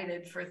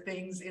excited for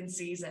things in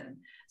season.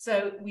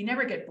 So we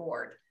never get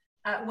bored.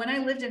 When I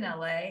lived in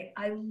LA,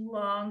 I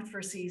longed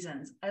for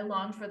seasons. I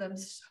longed for them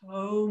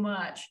so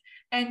much.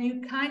 And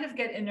you kind of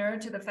get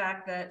inured to the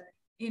fact that,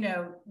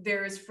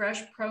 there is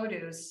fresh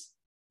produce,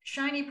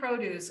 shiny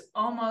produce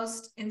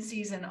almost in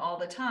season all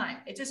the time.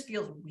 It just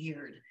feels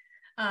weird.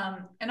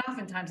 And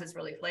oftentimes it's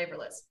really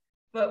flavorless.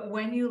 But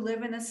when you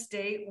live in a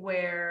state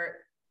where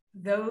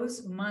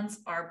those months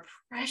are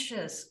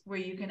precious, where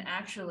you can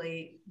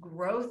actually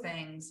grow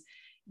things,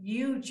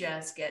 you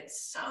just get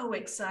so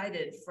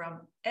excited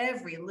from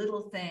every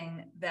little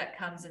thing that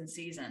comes in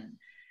season.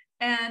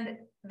 And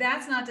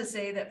that's not to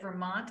say that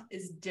Vermont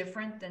is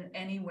different than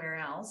anywhere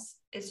else.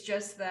 It's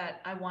just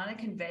that I want to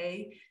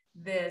convey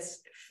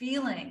this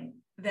feeling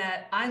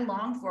that I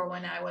longed for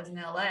when I was in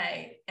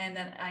LA and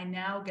that I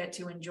now get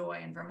to enjoy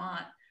in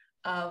Vermont,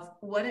 of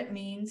what it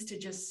means to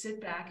just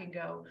sit back and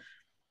go,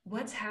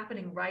 what's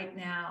happening right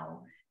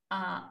now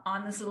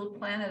on this little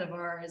planet of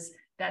ours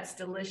that's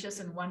delicious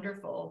and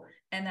wonderful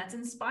and that's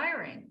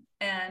inspiring.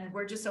 And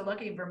we're just so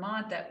lucky in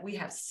Vermont that we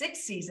have 6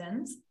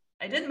 seasons.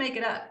 I didn't make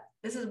it up.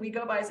 We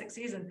go by 6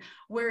 seasons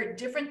where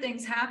different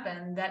things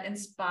happen that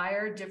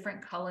inspire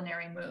different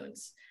culinary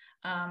moods.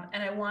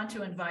 And I want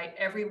to invite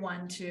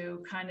everyone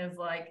to kind of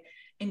like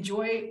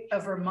enjoy a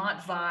Vermont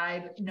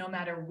vibe, no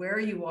matter where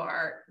you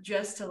are,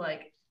 just to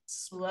like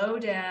slow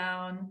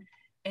down,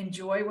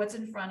 enjoy what's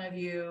in front of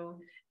you,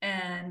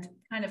 and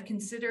kind of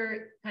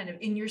consider kind of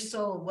in your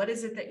soul, what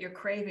is it that you're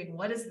craving?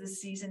 What is the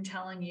season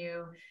telling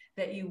you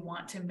that you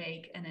want to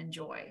make and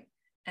enjoy?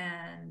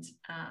 And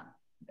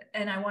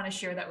I want to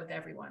share that with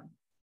everyone.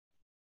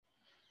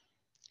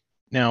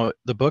 Now,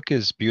 the book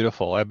is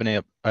beautiful. I've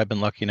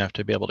been lucky enough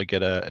to be able to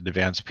get an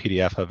advanced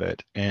PDF of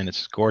it, and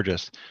it's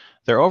gorgeous.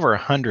 There are over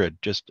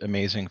 100 just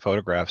amazing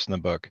photographs in the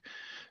book.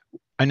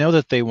 I know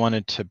that they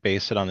wanted to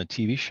base it on the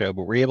TV show,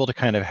 but were you able to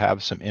kind of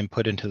have some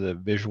input into the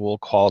visual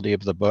quality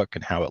of the book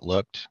and how it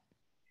looked?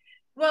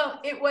 Well,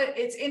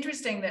 it's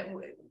interesting that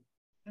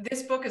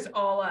this book is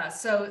all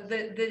us. So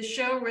the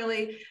show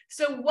really,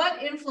 so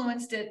what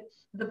influenced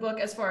the book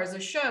as far as the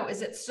show is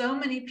that so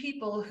many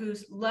people who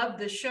loved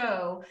the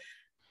show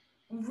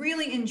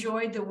really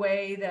enjoyed the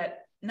way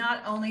that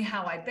not only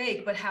how I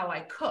bake, but how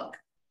I cook.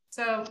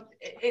 So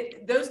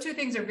those two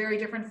things are very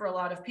different for a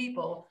lot of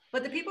people,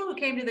 but the people who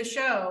came to the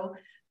show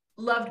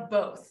loved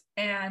both.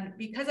 And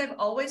because I've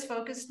always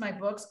focused my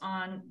books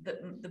on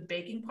the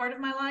baking part of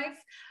my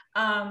life,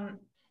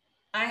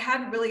 I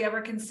hadn't really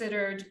ever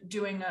considered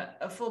doing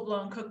a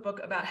full-blown cookbook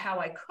about how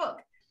I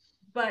cook.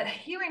 But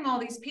hearing all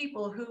these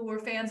people who were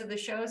fans of the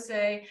show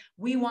say,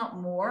 we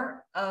want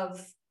more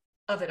of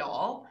it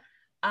all,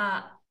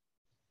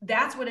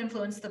 that's what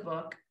influenced the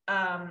book.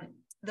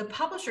 The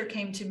publisher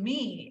came to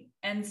me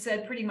and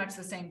said pretty much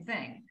the same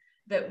thing,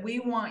 that we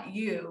want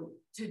you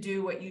to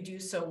do what you do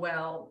so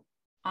well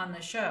on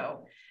the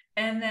show.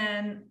 And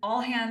then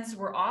all hands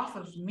were off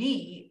of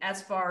me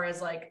as far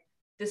as like,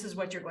 this is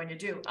what you're going to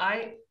do.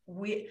 I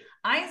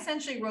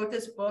essentially wrote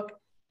this book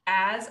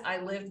as I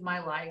lived my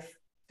life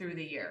through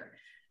the year,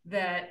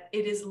 that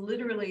it is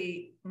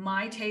literally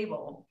my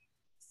table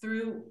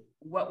through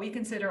what we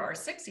consider our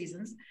 6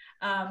 seasons.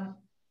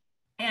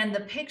 And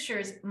the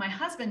pictures, my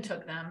husband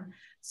took them.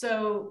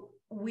 So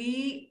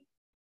we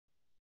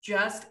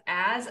just,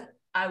 as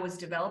I was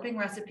developing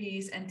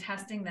recipes and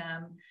testing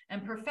them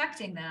and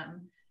perfecting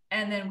them,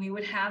 and then we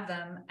would have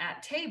them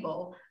at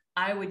table,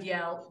 I would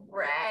yell,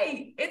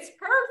 "Ray, it's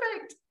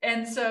perfect."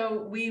 And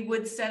so we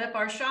would set up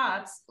our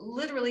shots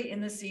literally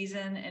in the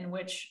season in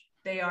which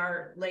they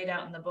are laid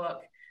out in the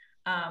book.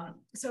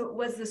 So it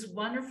was this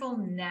wonderful,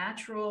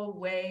 natural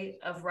way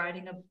of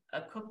writing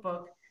a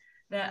cookbook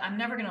that I'm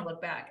never going to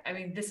look back. I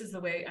mean, this is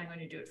the way I'm going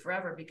to do it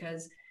forever,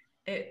 because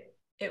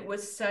it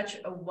was such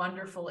a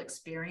wonderful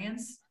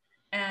experience.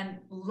 And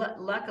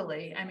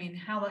luckily, I mean,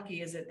 how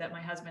lucky is it that my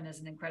husband is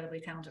an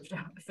incredibly talented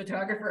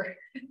photographer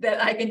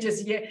that I can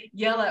just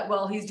yell at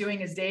while he's doing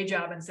his day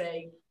job and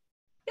say,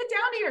 "Get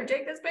down here,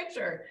 take this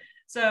picture."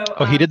 So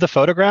Oh, he did the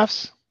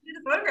photographs? he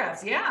did the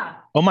photographs, yeah.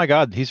 Oh my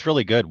God, he's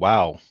really good.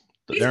 Wow.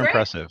 He's They're great.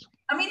 impressive.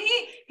 I mean,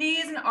 he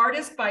is an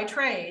artist by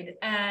trade,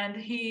 and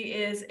he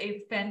is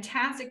a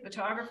fantastic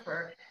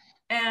photographer.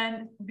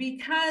 And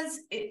because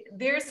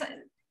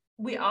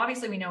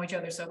we know each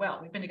other so well.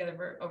 We've been together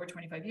for over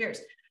 25 years.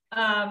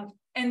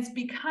 And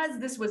because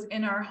this was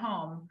in our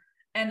home,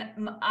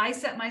 and I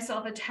set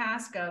myself a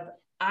task of,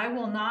 I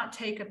will not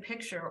take a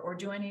picture or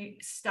do any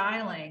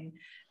styling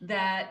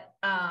that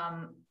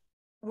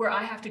where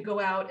I have to go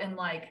out and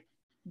like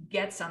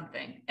get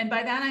something. And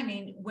by that, I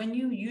mean, when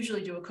you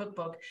usually do a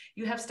cookbook,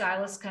 you have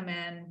stylists come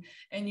in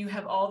and you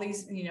have all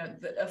these,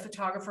 a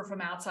photographer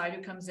from outside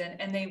who comes in,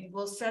 and they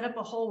will set up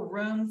a whole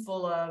room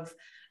full of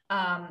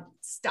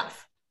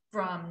stuff,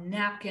 from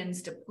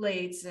napkins to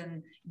plates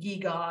and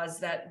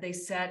gewgaws that they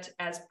set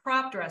as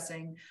prop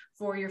dressing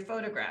for your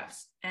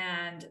photographs.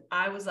 And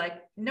I was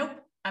like, nope,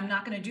 I'm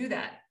not going to do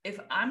that. if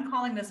I'm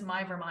calling this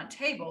my Vermont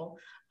table,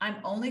 I'm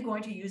only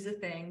going to use the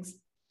things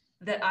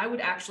that I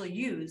would actually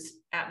use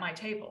at my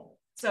table.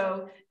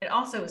 So it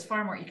also is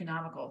far more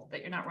economical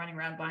that you're not running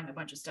around buying a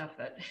bunch of stuff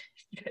that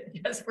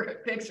just for a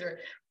picture.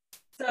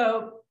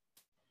 So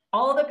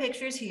all the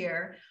pictures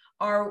here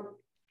are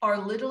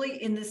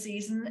literally in the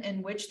season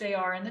in which they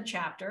are in the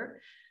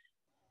chapter.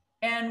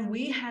 And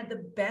we had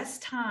the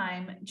best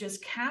time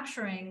just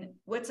capturing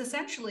what's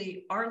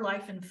essentially our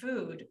life in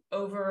food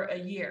over a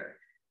year.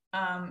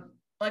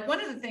 Like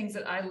one of the things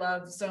that I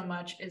love so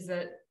much is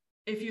that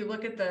if you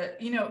look at the,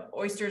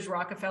 oysters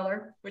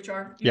Rockefeller, which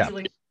are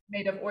usually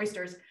made of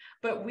oysters,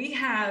 but we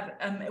had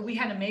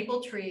a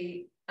maple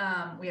tree.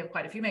 We have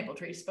quite a few maple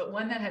trees, but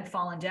one that had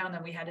fallen down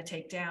that we had to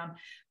take down.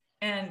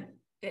 And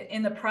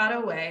in the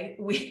Prado way,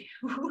 we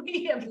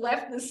have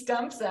left the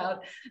stumps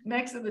out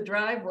next to the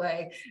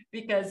driveway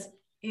because,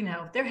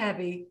 they're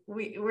heavy.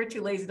 We're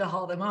too lazy to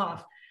haul them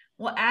off.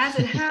 Well, as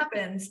it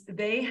happens,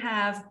 they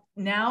have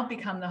now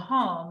become the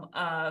home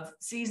of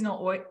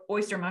seasonal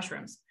oyster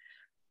mushrooms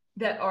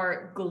that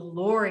are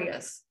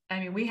glorious. I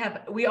mean,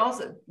 we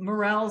also,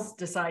 morels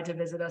decide to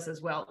visit us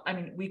as well. I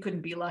mean, we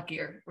couldn't be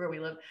luckier where we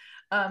live.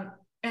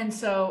 And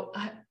so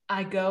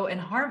I go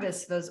and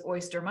harvest those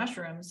oyster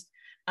mushrooms.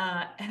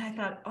 And I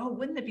thought, oh,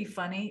 wouldn't it be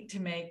funny to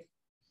make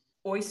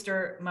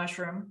oyster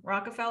mushroom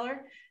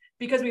Rockefeller?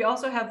 Because we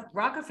also have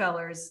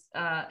Rockefellers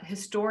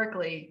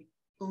historically,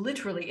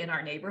 literally in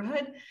our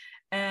neighborhood.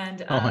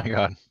 And Oh my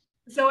God.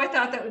 so I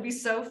thought that would be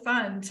so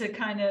fun to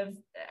kind of,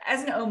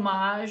 as an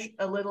homage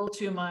a little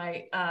to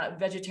my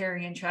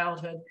vegetarian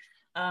childhood,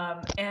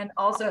 and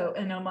also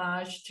an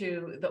homage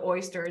to the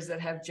oysters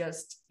that have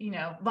just,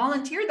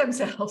 volunteered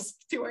themselves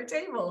to our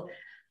table.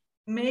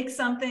 Make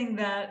something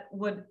that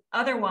would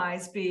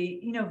otherwise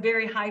be,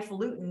 very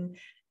highfalutin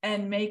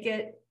and make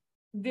it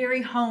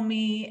very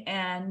homey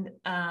and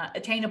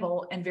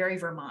attainable and very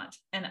Vermont.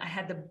 And I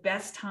had the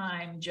best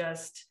time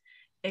just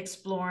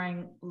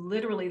exploring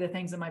literally the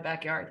things in my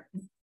backyard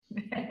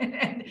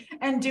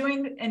and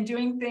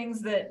doing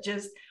things that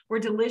just were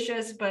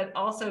delicious, but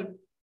also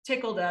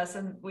tickled us.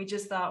 And we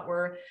just thought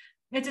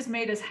it just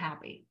made us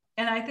happy.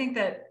 And I think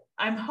that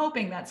I'm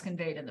hoping that's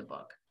conveyed in the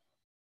book.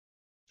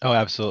 Oh,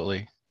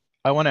 absolutely.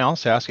 I want to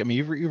also ask, I mean,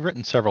 you've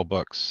written several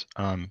books.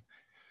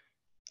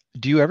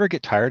 Do you ever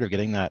get tired of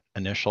getting that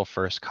initial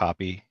first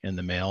copy in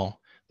the mail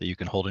that you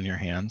can hold in your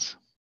hands?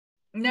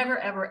 Never,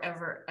 ever,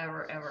 ever,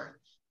 ever, ever.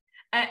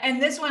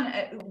 And this one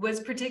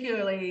was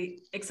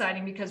particularly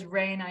exciting because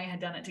Ray and I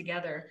had done it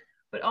together,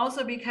 but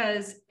also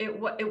because it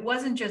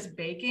wasn't just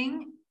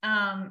baking.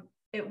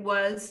 It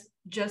was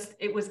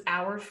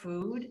our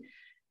food.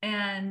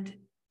 And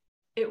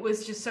it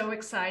was just so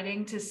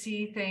exciting to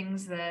see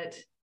things that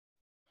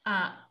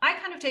I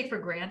kind of take for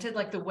granted,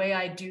 like the way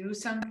I do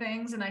some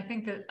things. And I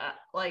think that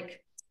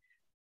like,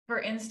 for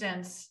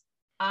instance,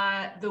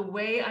 the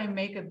way I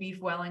make a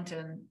beef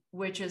Wellington,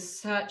 which is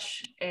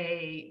such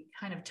a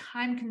kind of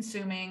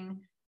time-consuming,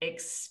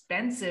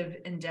 expensive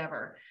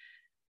endeavor.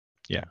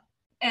 Yeah.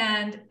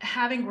 And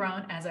having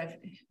grown,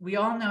 we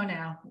all know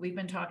now, we've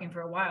been talking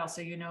for a while,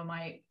 so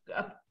my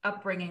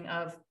upbringing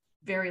of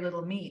very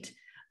little meat.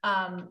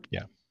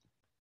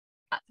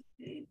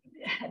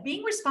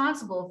 Being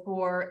responsible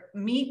for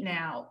meat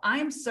now,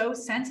 I'm so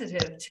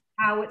sensitive to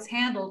how it's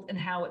handled and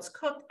how it's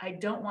cooked. I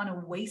don't want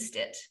to waste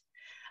it.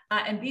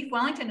 And beef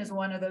Wellington is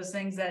one of those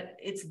things that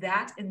it's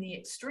that in the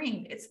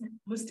extreme. It's the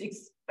most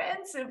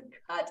expensive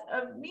cut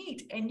of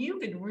meat, and you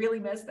could really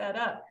mess that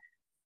up.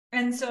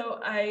 And so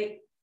I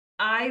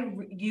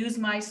use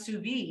my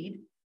sous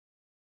vide,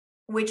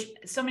 which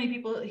so many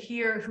people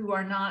here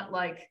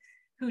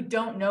who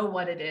don't know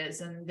what it is,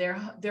 and they're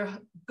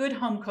good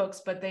home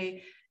cooks, but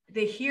they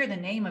hear the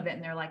name of it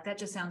and they're like, that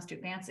just sounds too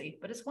fancy.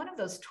 But it's one of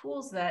those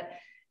tools that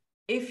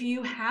if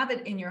you have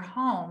it in your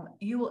home,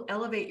 you will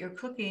elevate your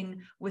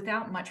cooking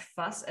without much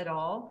fuss at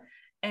all.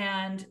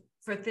 And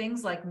for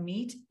things like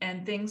meat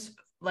and things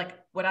like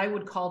what I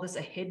would call this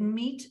a hidden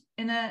meat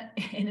in a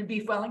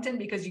beef Wellington,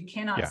 because you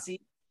cannot see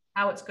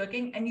how it's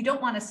cooking, and you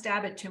don't want to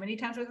stab it too many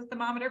times with a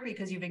thermometer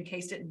because you've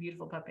encased it in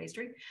beautiful puff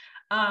pastry.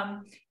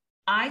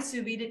 I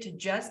sous vide it to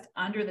just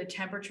under the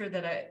temperature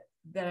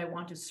that I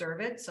want to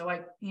serve it. So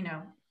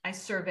I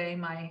survey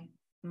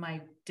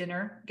my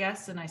dinner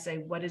guests and I say,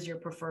 what is your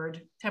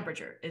preferred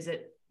temperature? Is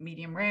it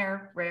medium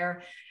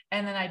rare?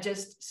 And then I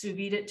just sous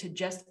vide it to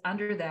just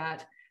under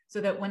that,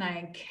 so that when I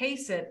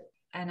encase it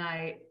and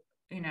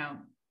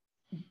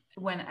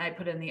when I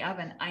put it in the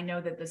oven, I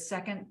know that the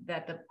second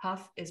that the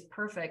puff is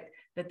perfect,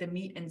 that the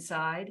meat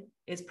inside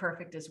is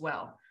perfect as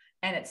well.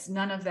 And it's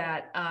none of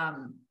that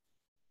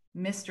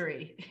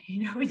mystery,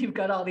 when you've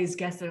got all these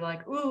guests, they're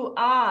like, ooh,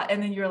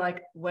 and then you're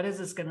like, what is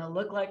this going to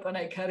look like when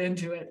I cut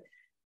into it?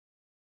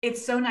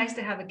 It's so nice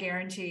to have a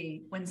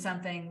guarantee when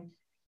something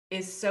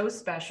is so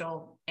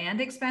special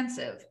and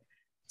expensive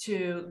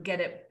to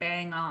get it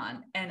bang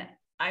on. And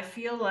I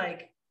feel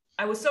like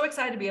I was so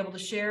excited to be able to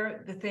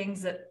share the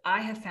things that I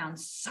have found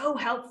so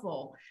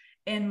helpful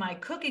in my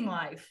cooking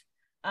life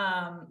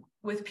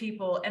with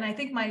people. And I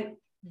think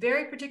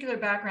very particular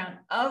background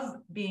of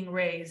being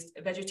raised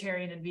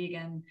vegetarian and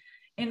vegan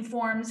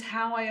informs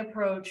how I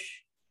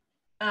approach,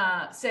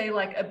 say,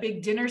 like a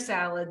big dinner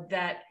salad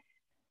that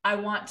I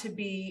want to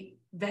be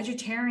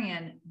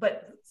vegetarian,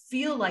 but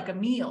feel like a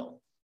meal.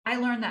 I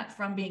learned that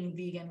from being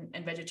vegan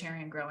and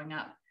vegetarian growing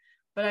up.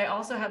 But I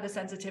also have the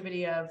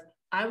sensitivity of,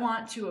 I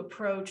want to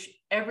approach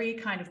every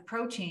kind of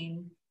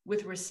protein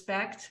with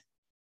respect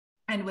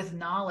and with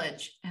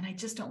knowledge, and I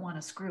just don't want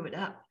to screw it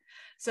up.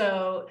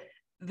 So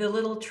the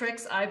little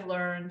tricks I've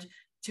learned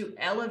to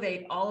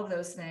elevate all of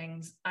those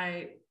things,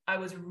 I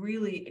was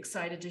really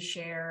excited to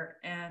share,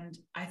 and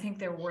I think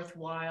they're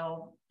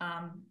worthwhile,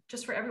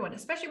 just for everyone,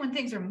 especially when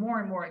things are more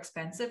and more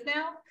expensive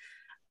now,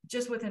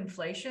 just with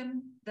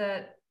inflation,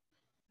 that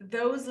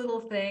those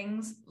little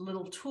things,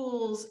 little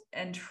tools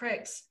and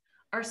tricks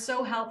are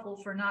so helpful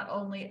for not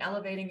only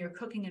elevating your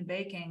cooking and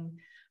baking,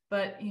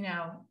 but, you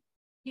know,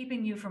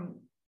 keeping you from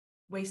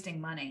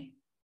wasting money,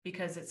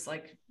 because it's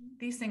like,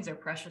 these things are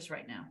precious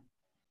right now.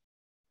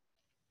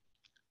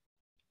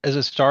 As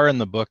a star in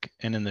the book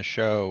and in the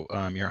show,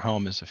 your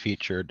home is a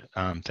featured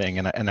thing,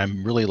 and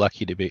I'm really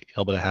lucky to be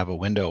able to have a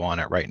window on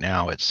it right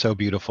now. It's so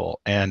beautiful,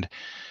 and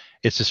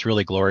it's just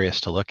really glorious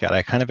to look at.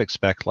 I kind of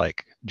expect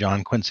like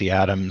John Quincy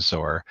Adams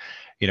or,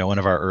 one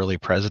of our early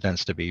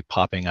presidents to be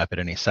popping up at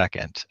any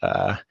second.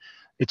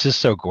 It's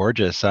just so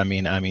gorgeous.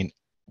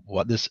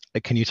 What this?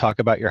 Can you talk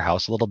about your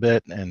house a little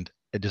bit and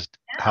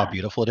how Yeah.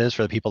 beautiful it is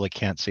for the people that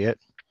can't see it?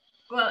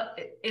 Well,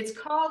 it's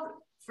called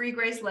Free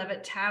Grace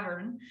Levitt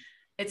Tavern.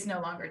 It's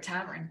no longer a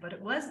tavern, but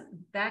it was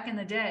back in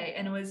the day,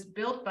 and it was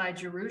built by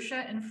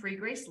Jerusha and Free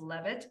Grace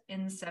Levitt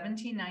in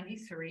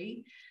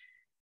 1793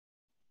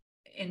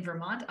 in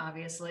Vermont,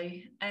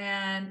 obviously,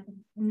 and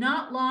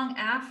not long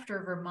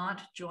after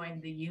Vermont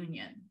joined the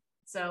Union.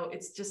 So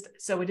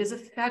it is a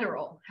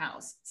federal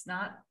house. It's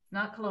not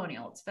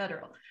colonial, it's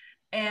federal.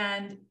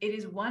 And it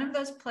is one of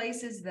those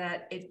places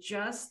that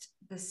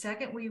the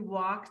second we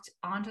walked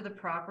onto the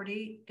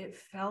property, it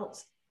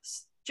felt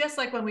just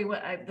like when we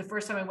went, the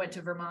first time I went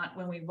to Vermont,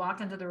 when we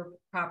walked onto the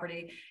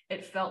property,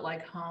 it felt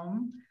like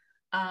home.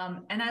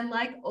 And I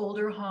like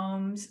older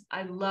homes.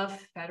 I love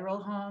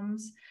federal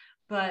homes,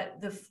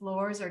 but the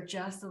floors are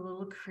just a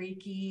little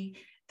creaky.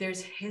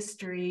 There's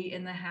history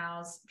in the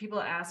house. People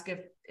ask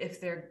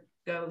if they're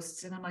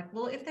ghosts, and I'm like,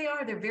 well, if they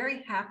are, they're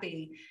very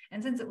happy.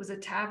 And since it was a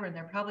tavern,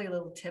 they're probably a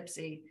little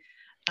tipsy.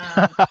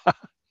 But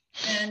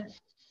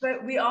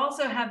we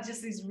also have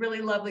just these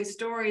really lovely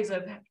stories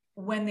of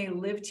when they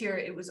lived here.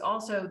 It was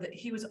also that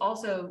he was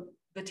also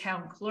the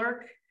town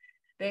clerk.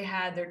 They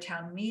had their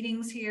town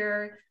meetings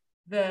here.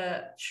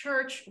 The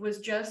church was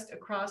just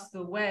across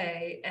the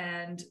way,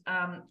 and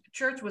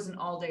church was an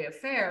all-day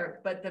affair,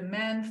 but the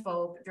men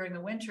folk during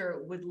the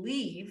winter would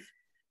leave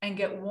and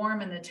get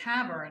warm in the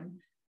tavern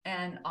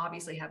and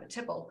obviously have a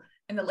tipple,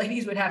 and the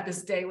ladies would have to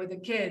stay with the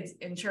kids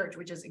in church,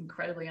 which is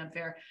incredibly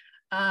unfair.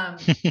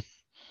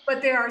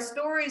 But there are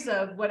stories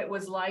of what it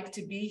was like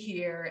to be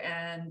here,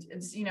 and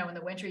in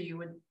the winter you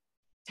would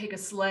take a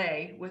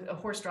sleigh, with a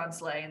horse-drawn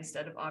sleigh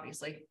instead of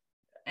obviously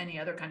any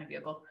other kind of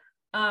vehicle.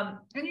 And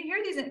you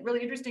hear these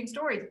really interesting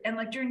stories. And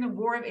like during the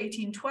War of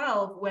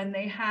 1812, when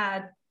they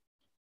had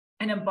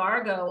an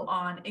embargo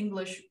on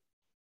English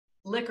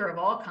liquor of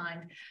all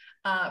kind,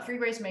 Free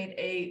Grace made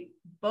a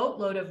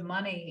boatload of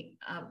money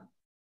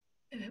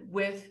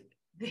with,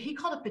 he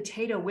called it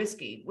potato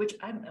whiskey, which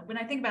when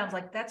I think about it, I was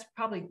like, that's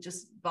probably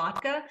just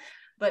vodka,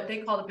 but they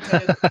called it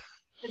potato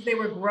because they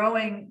were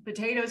growing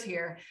potatoes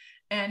here.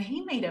 And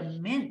he made a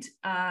mint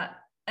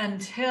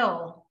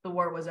until the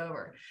war was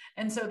over.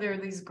 And so there are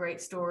these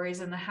great stories,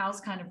 and the house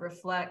kind of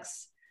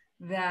reflects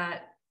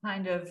that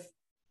kind of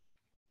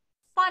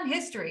fun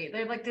history.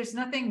 They're like, there's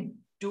nothing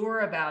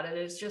dour about it.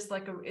 It's just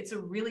like it's a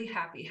really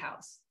happy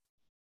house.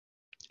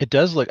 It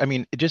does look,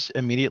 it just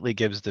immediately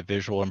gives the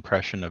visual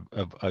impression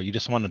of you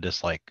just want to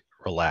just like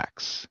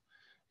relax.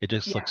 It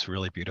just Yeah. looks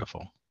really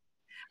beautiful.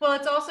 Well,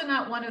 it's also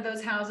not one of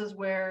those houses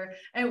where,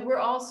 and we're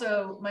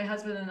also, my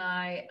husband and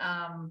I,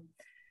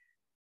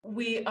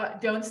 we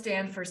don't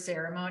stand for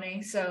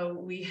ceremony. So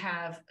we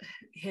have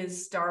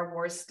his Star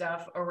Wars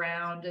stuff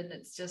around, and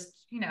it's just,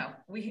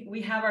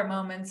 we have our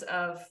moments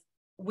of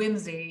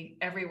whimsy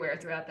everywhere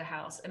throughout the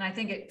house. And I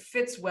think it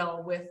fits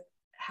well with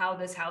how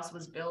this house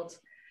was built.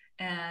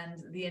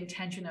 And the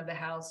intention of the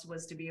house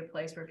was to be a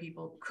place where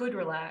people could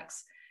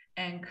relax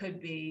and could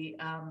be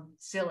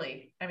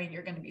silly. I mean,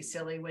 you're going to be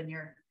silly when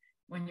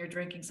you're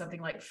drinking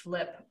something like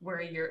Flip,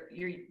 where you're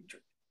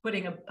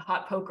putting a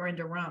hot poker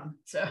into rum.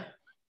 So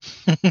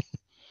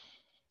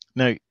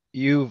Now,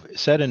 you've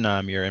said in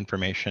your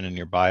information in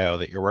your bio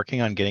that you're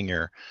working on getting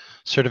your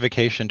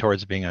certification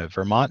towards being a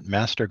Vermont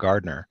Master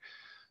Gardener.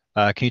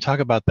 Can you talk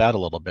about that a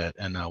little bit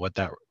and what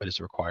is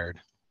required?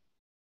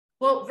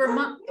 Well,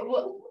 Vermont.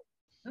 Well,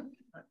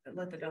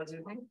 let the dogs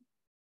do things.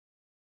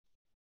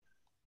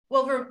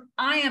 Well,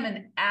 I am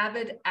an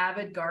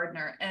avid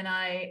gardener, and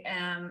I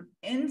am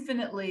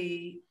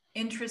infinitely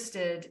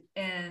interested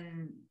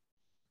in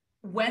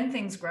when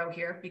things grow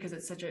here, because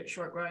it's such a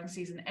short growing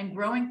season, and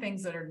growing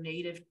things that are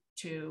native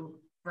to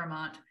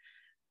Vermont.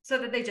 so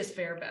that they just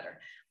fare better.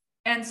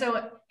 And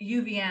so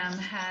UVM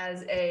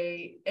has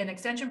an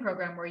extension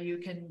program where you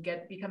can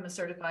become a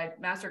certified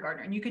master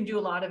gardener, and you can do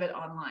a lot of it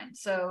online.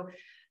 So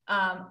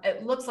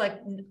it looks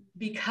like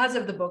because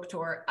of the book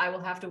tour, I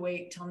will have to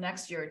wait till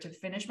next year to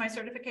finish my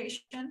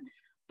certification.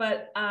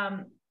 But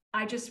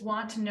I just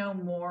want to know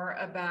more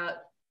about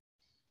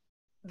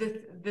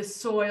the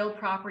soil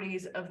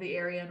properties of the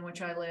area in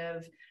which I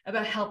live,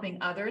 about helping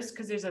others,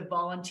 because there's a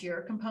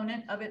volunteer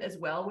component of it as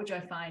well, which I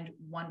find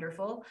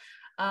wonderful.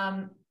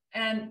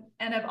 And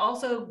I've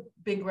also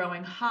been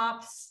growing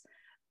hops,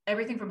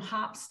 everything from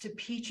hops to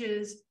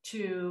peaches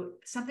to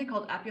something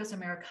called Apios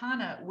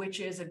americana, which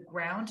is a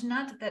ground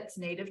nut that's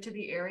native to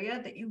the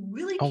area that you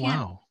really Oh, can't,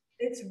 wow.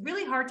 it's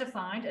really hard to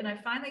find. And I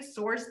finally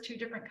sourced 2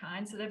 different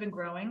kinds that I've been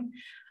growing.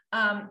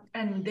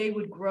 And they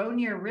would grow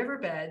near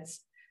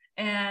riverbeds,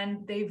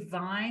 and they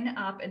vine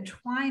up and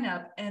twine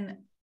up. And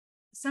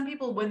some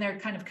people, when they're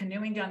kind of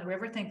canoeing down the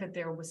river, think that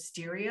they're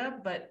wisteria,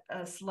 but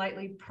a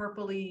slightly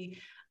purpley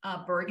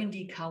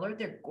burgundy color.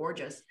 They're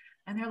gorgeous.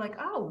 And they're like,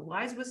 oh,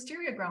 why is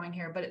wisteria growing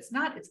here? But it's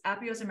not. It's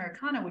Apios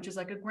americana, which is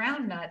like a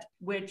ground nut,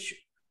 which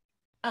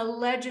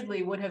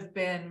allegedly would have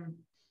been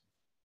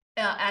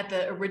at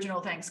the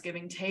original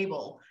Thanksgiving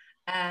table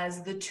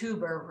as the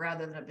tuber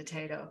rather than a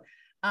potato.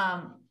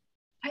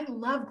 I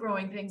love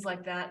growing things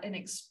like that and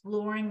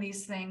exploring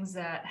these things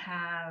that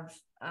have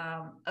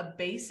a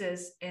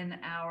basis in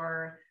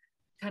our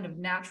kind of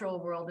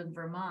natural world in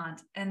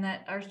Vermont, and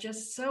that are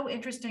just so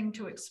interesting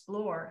to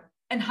explore.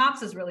 And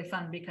hops is really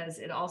fun because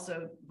it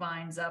also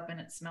vines up and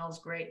it smells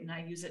great, and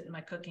I use it in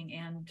my cooking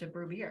and to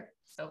brew beer.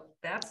 So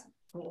that's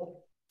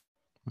cool.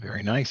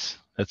 Very nice.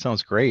 That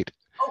sounds great.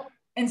 Oh,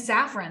 and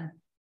saffron.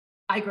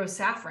 I grow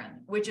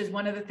saffron, which is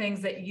one of the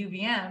things that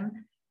UVM,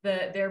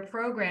 their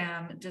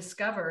program,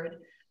 discovered,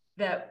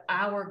 that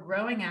our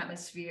growing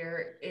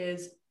atmosphere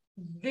is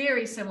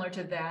very similar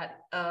to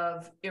that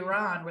of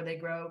Iran, where they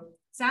grow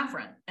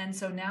saffron. And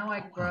so now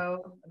I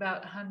grow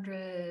about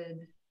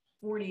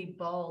 140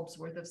 bulbs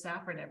worth of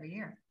saffron every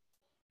year.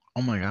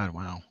 Oh my God,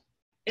 wow.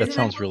 That Isn't that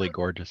sounds cool? really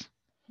gorgeous.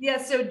 Yeah,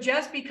 so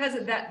just because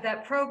of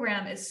that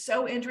program is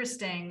so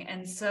interesting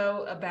and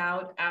so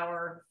about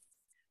our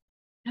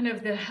kind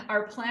of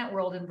our plant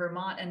world in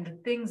Vermont and the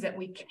things that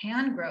we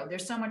can grow.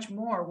 There's so much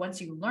more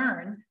once you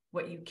learn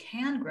what you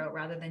can grow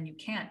rather than you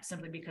can't,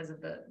 simply because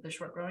of the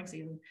short growing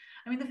season.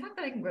 I mean, the fact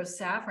that I can grow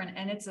saffron,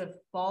 and it's a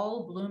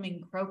fall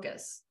blooming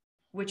crocus,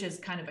 which is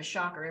kind of a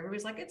shocker.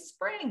 Everybody's like, it's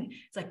spring.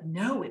 It's like,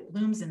 no, it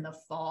blooms in the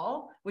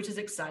fall, which is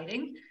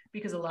exciting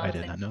because a lot I of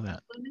did things not know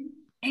that. blooming.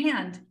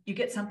 And you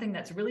get something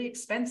that's really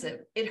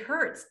expensive. It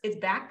hurts. It's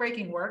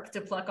backbreaking work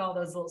to pluck all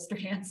those little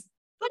strands,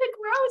 but it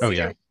grows Oh,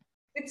 here. yeah.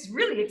 It's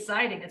really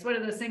exciting. It's one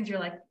of those things you're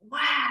like,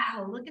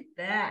 wow, look at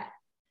that.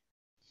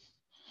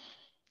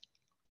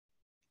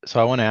 So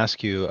I want to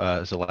ask you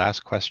as a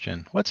last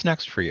question, what's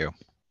next for you?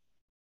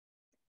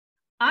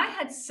 I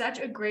had such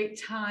a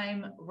great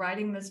time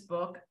writing this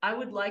book. I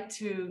would like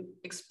to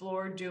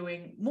explore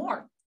doing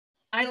more.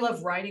 I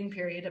love writing,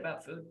 period,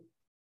 about food,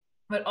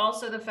 but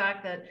also the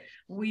fact that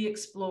we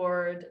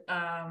explored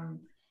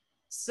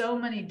so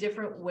many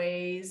different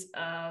ways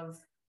of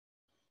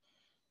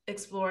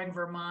exploring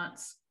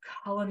Vermont's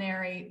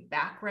culinary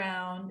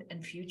background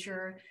and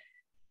future.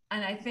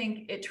 And I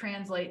think it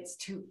translates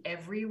to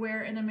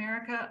everywhere in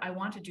America. I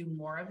want to do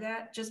more of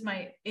that. Just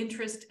my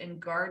interest in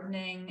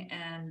gardening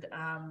and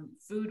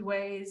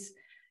foodways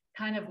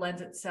kind of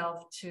lends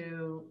itself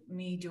to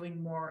me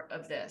doing more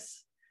of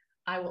this.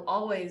 I will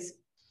always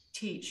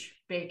teach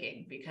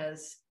baking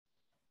because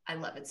I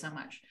love it so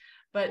much.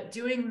 But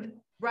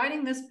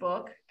writing this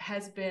book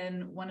has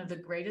been one of the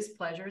greatest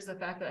pleasures. The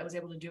fact that I was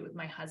able to do it with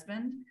my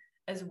husband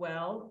as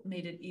well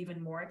made it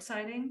even more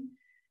exciting.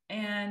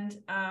 And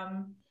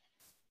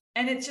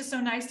it's just so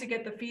nice to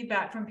get the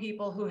feedback from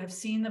people who have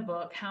seen the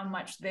book, how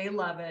much they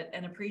love it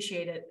and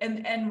appreciate it,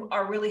 and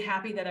are really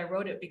happy that I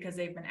wrote it because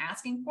they've been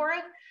asking for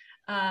it.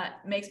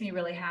 Makes me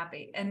really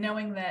happy. And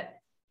knowing that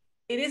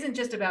it isn't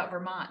just about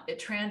Vermont, it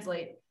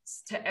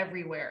translates to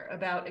everywhere,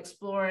 about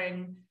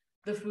exploring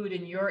the food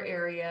in your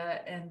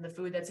area and the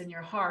food that's in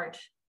your heart.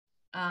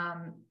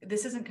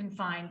 This isn't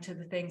confined to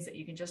the things that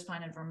you can just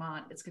find in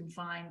Vermont. It's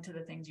confined to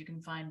the things you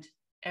can find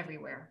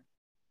everywhere.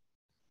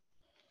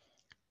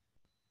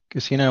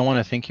 Gesine, I want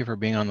to thank you for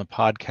being on the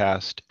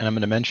podcast. And I'm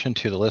going to mention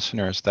to the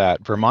listeners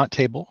that Vermont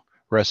Table,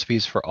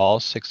 Recipes for All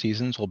 6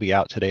 Seasons, will be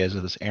out today as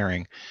of this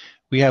airing.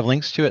 We have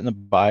links to it in the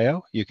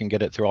bio. You can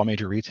get it through all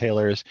major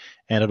retailers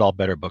and at all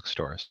better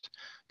bookstores.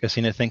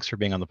 Gesine, thanks for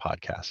being on the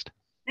podcast.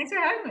 Thanks for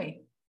having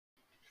me.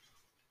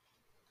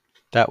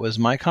 That was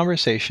my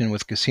conversation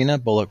with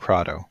Gesine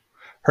Bullock-Prado.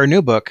 Her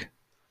new book,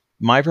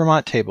 My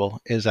Vermont Table,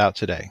 is out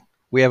today.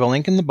 We have a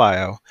link in the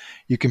bio.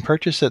 You can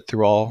purchase it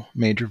through all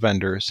major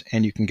vendors,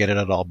 and you can get it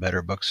at all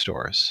better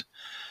bookstores.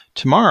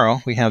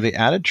 Tomorrow, we have the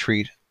added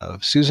treat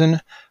of Susan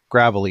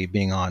Gravely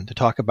being on to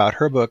talk about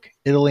her book,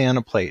 Italy on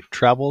a Plate,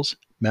 Travels,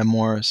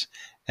 Memoirs,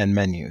 and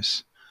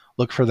Menus.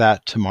 Look for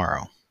that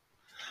tomorrow.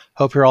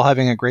 Hope you're all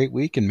having a great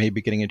week and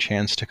maybe getting a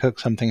chance to cook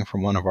something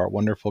from one of our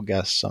wonderful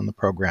guests on the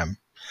program.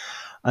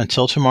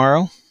 Until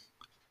tomorrow,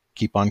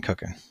 keep on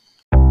cooking.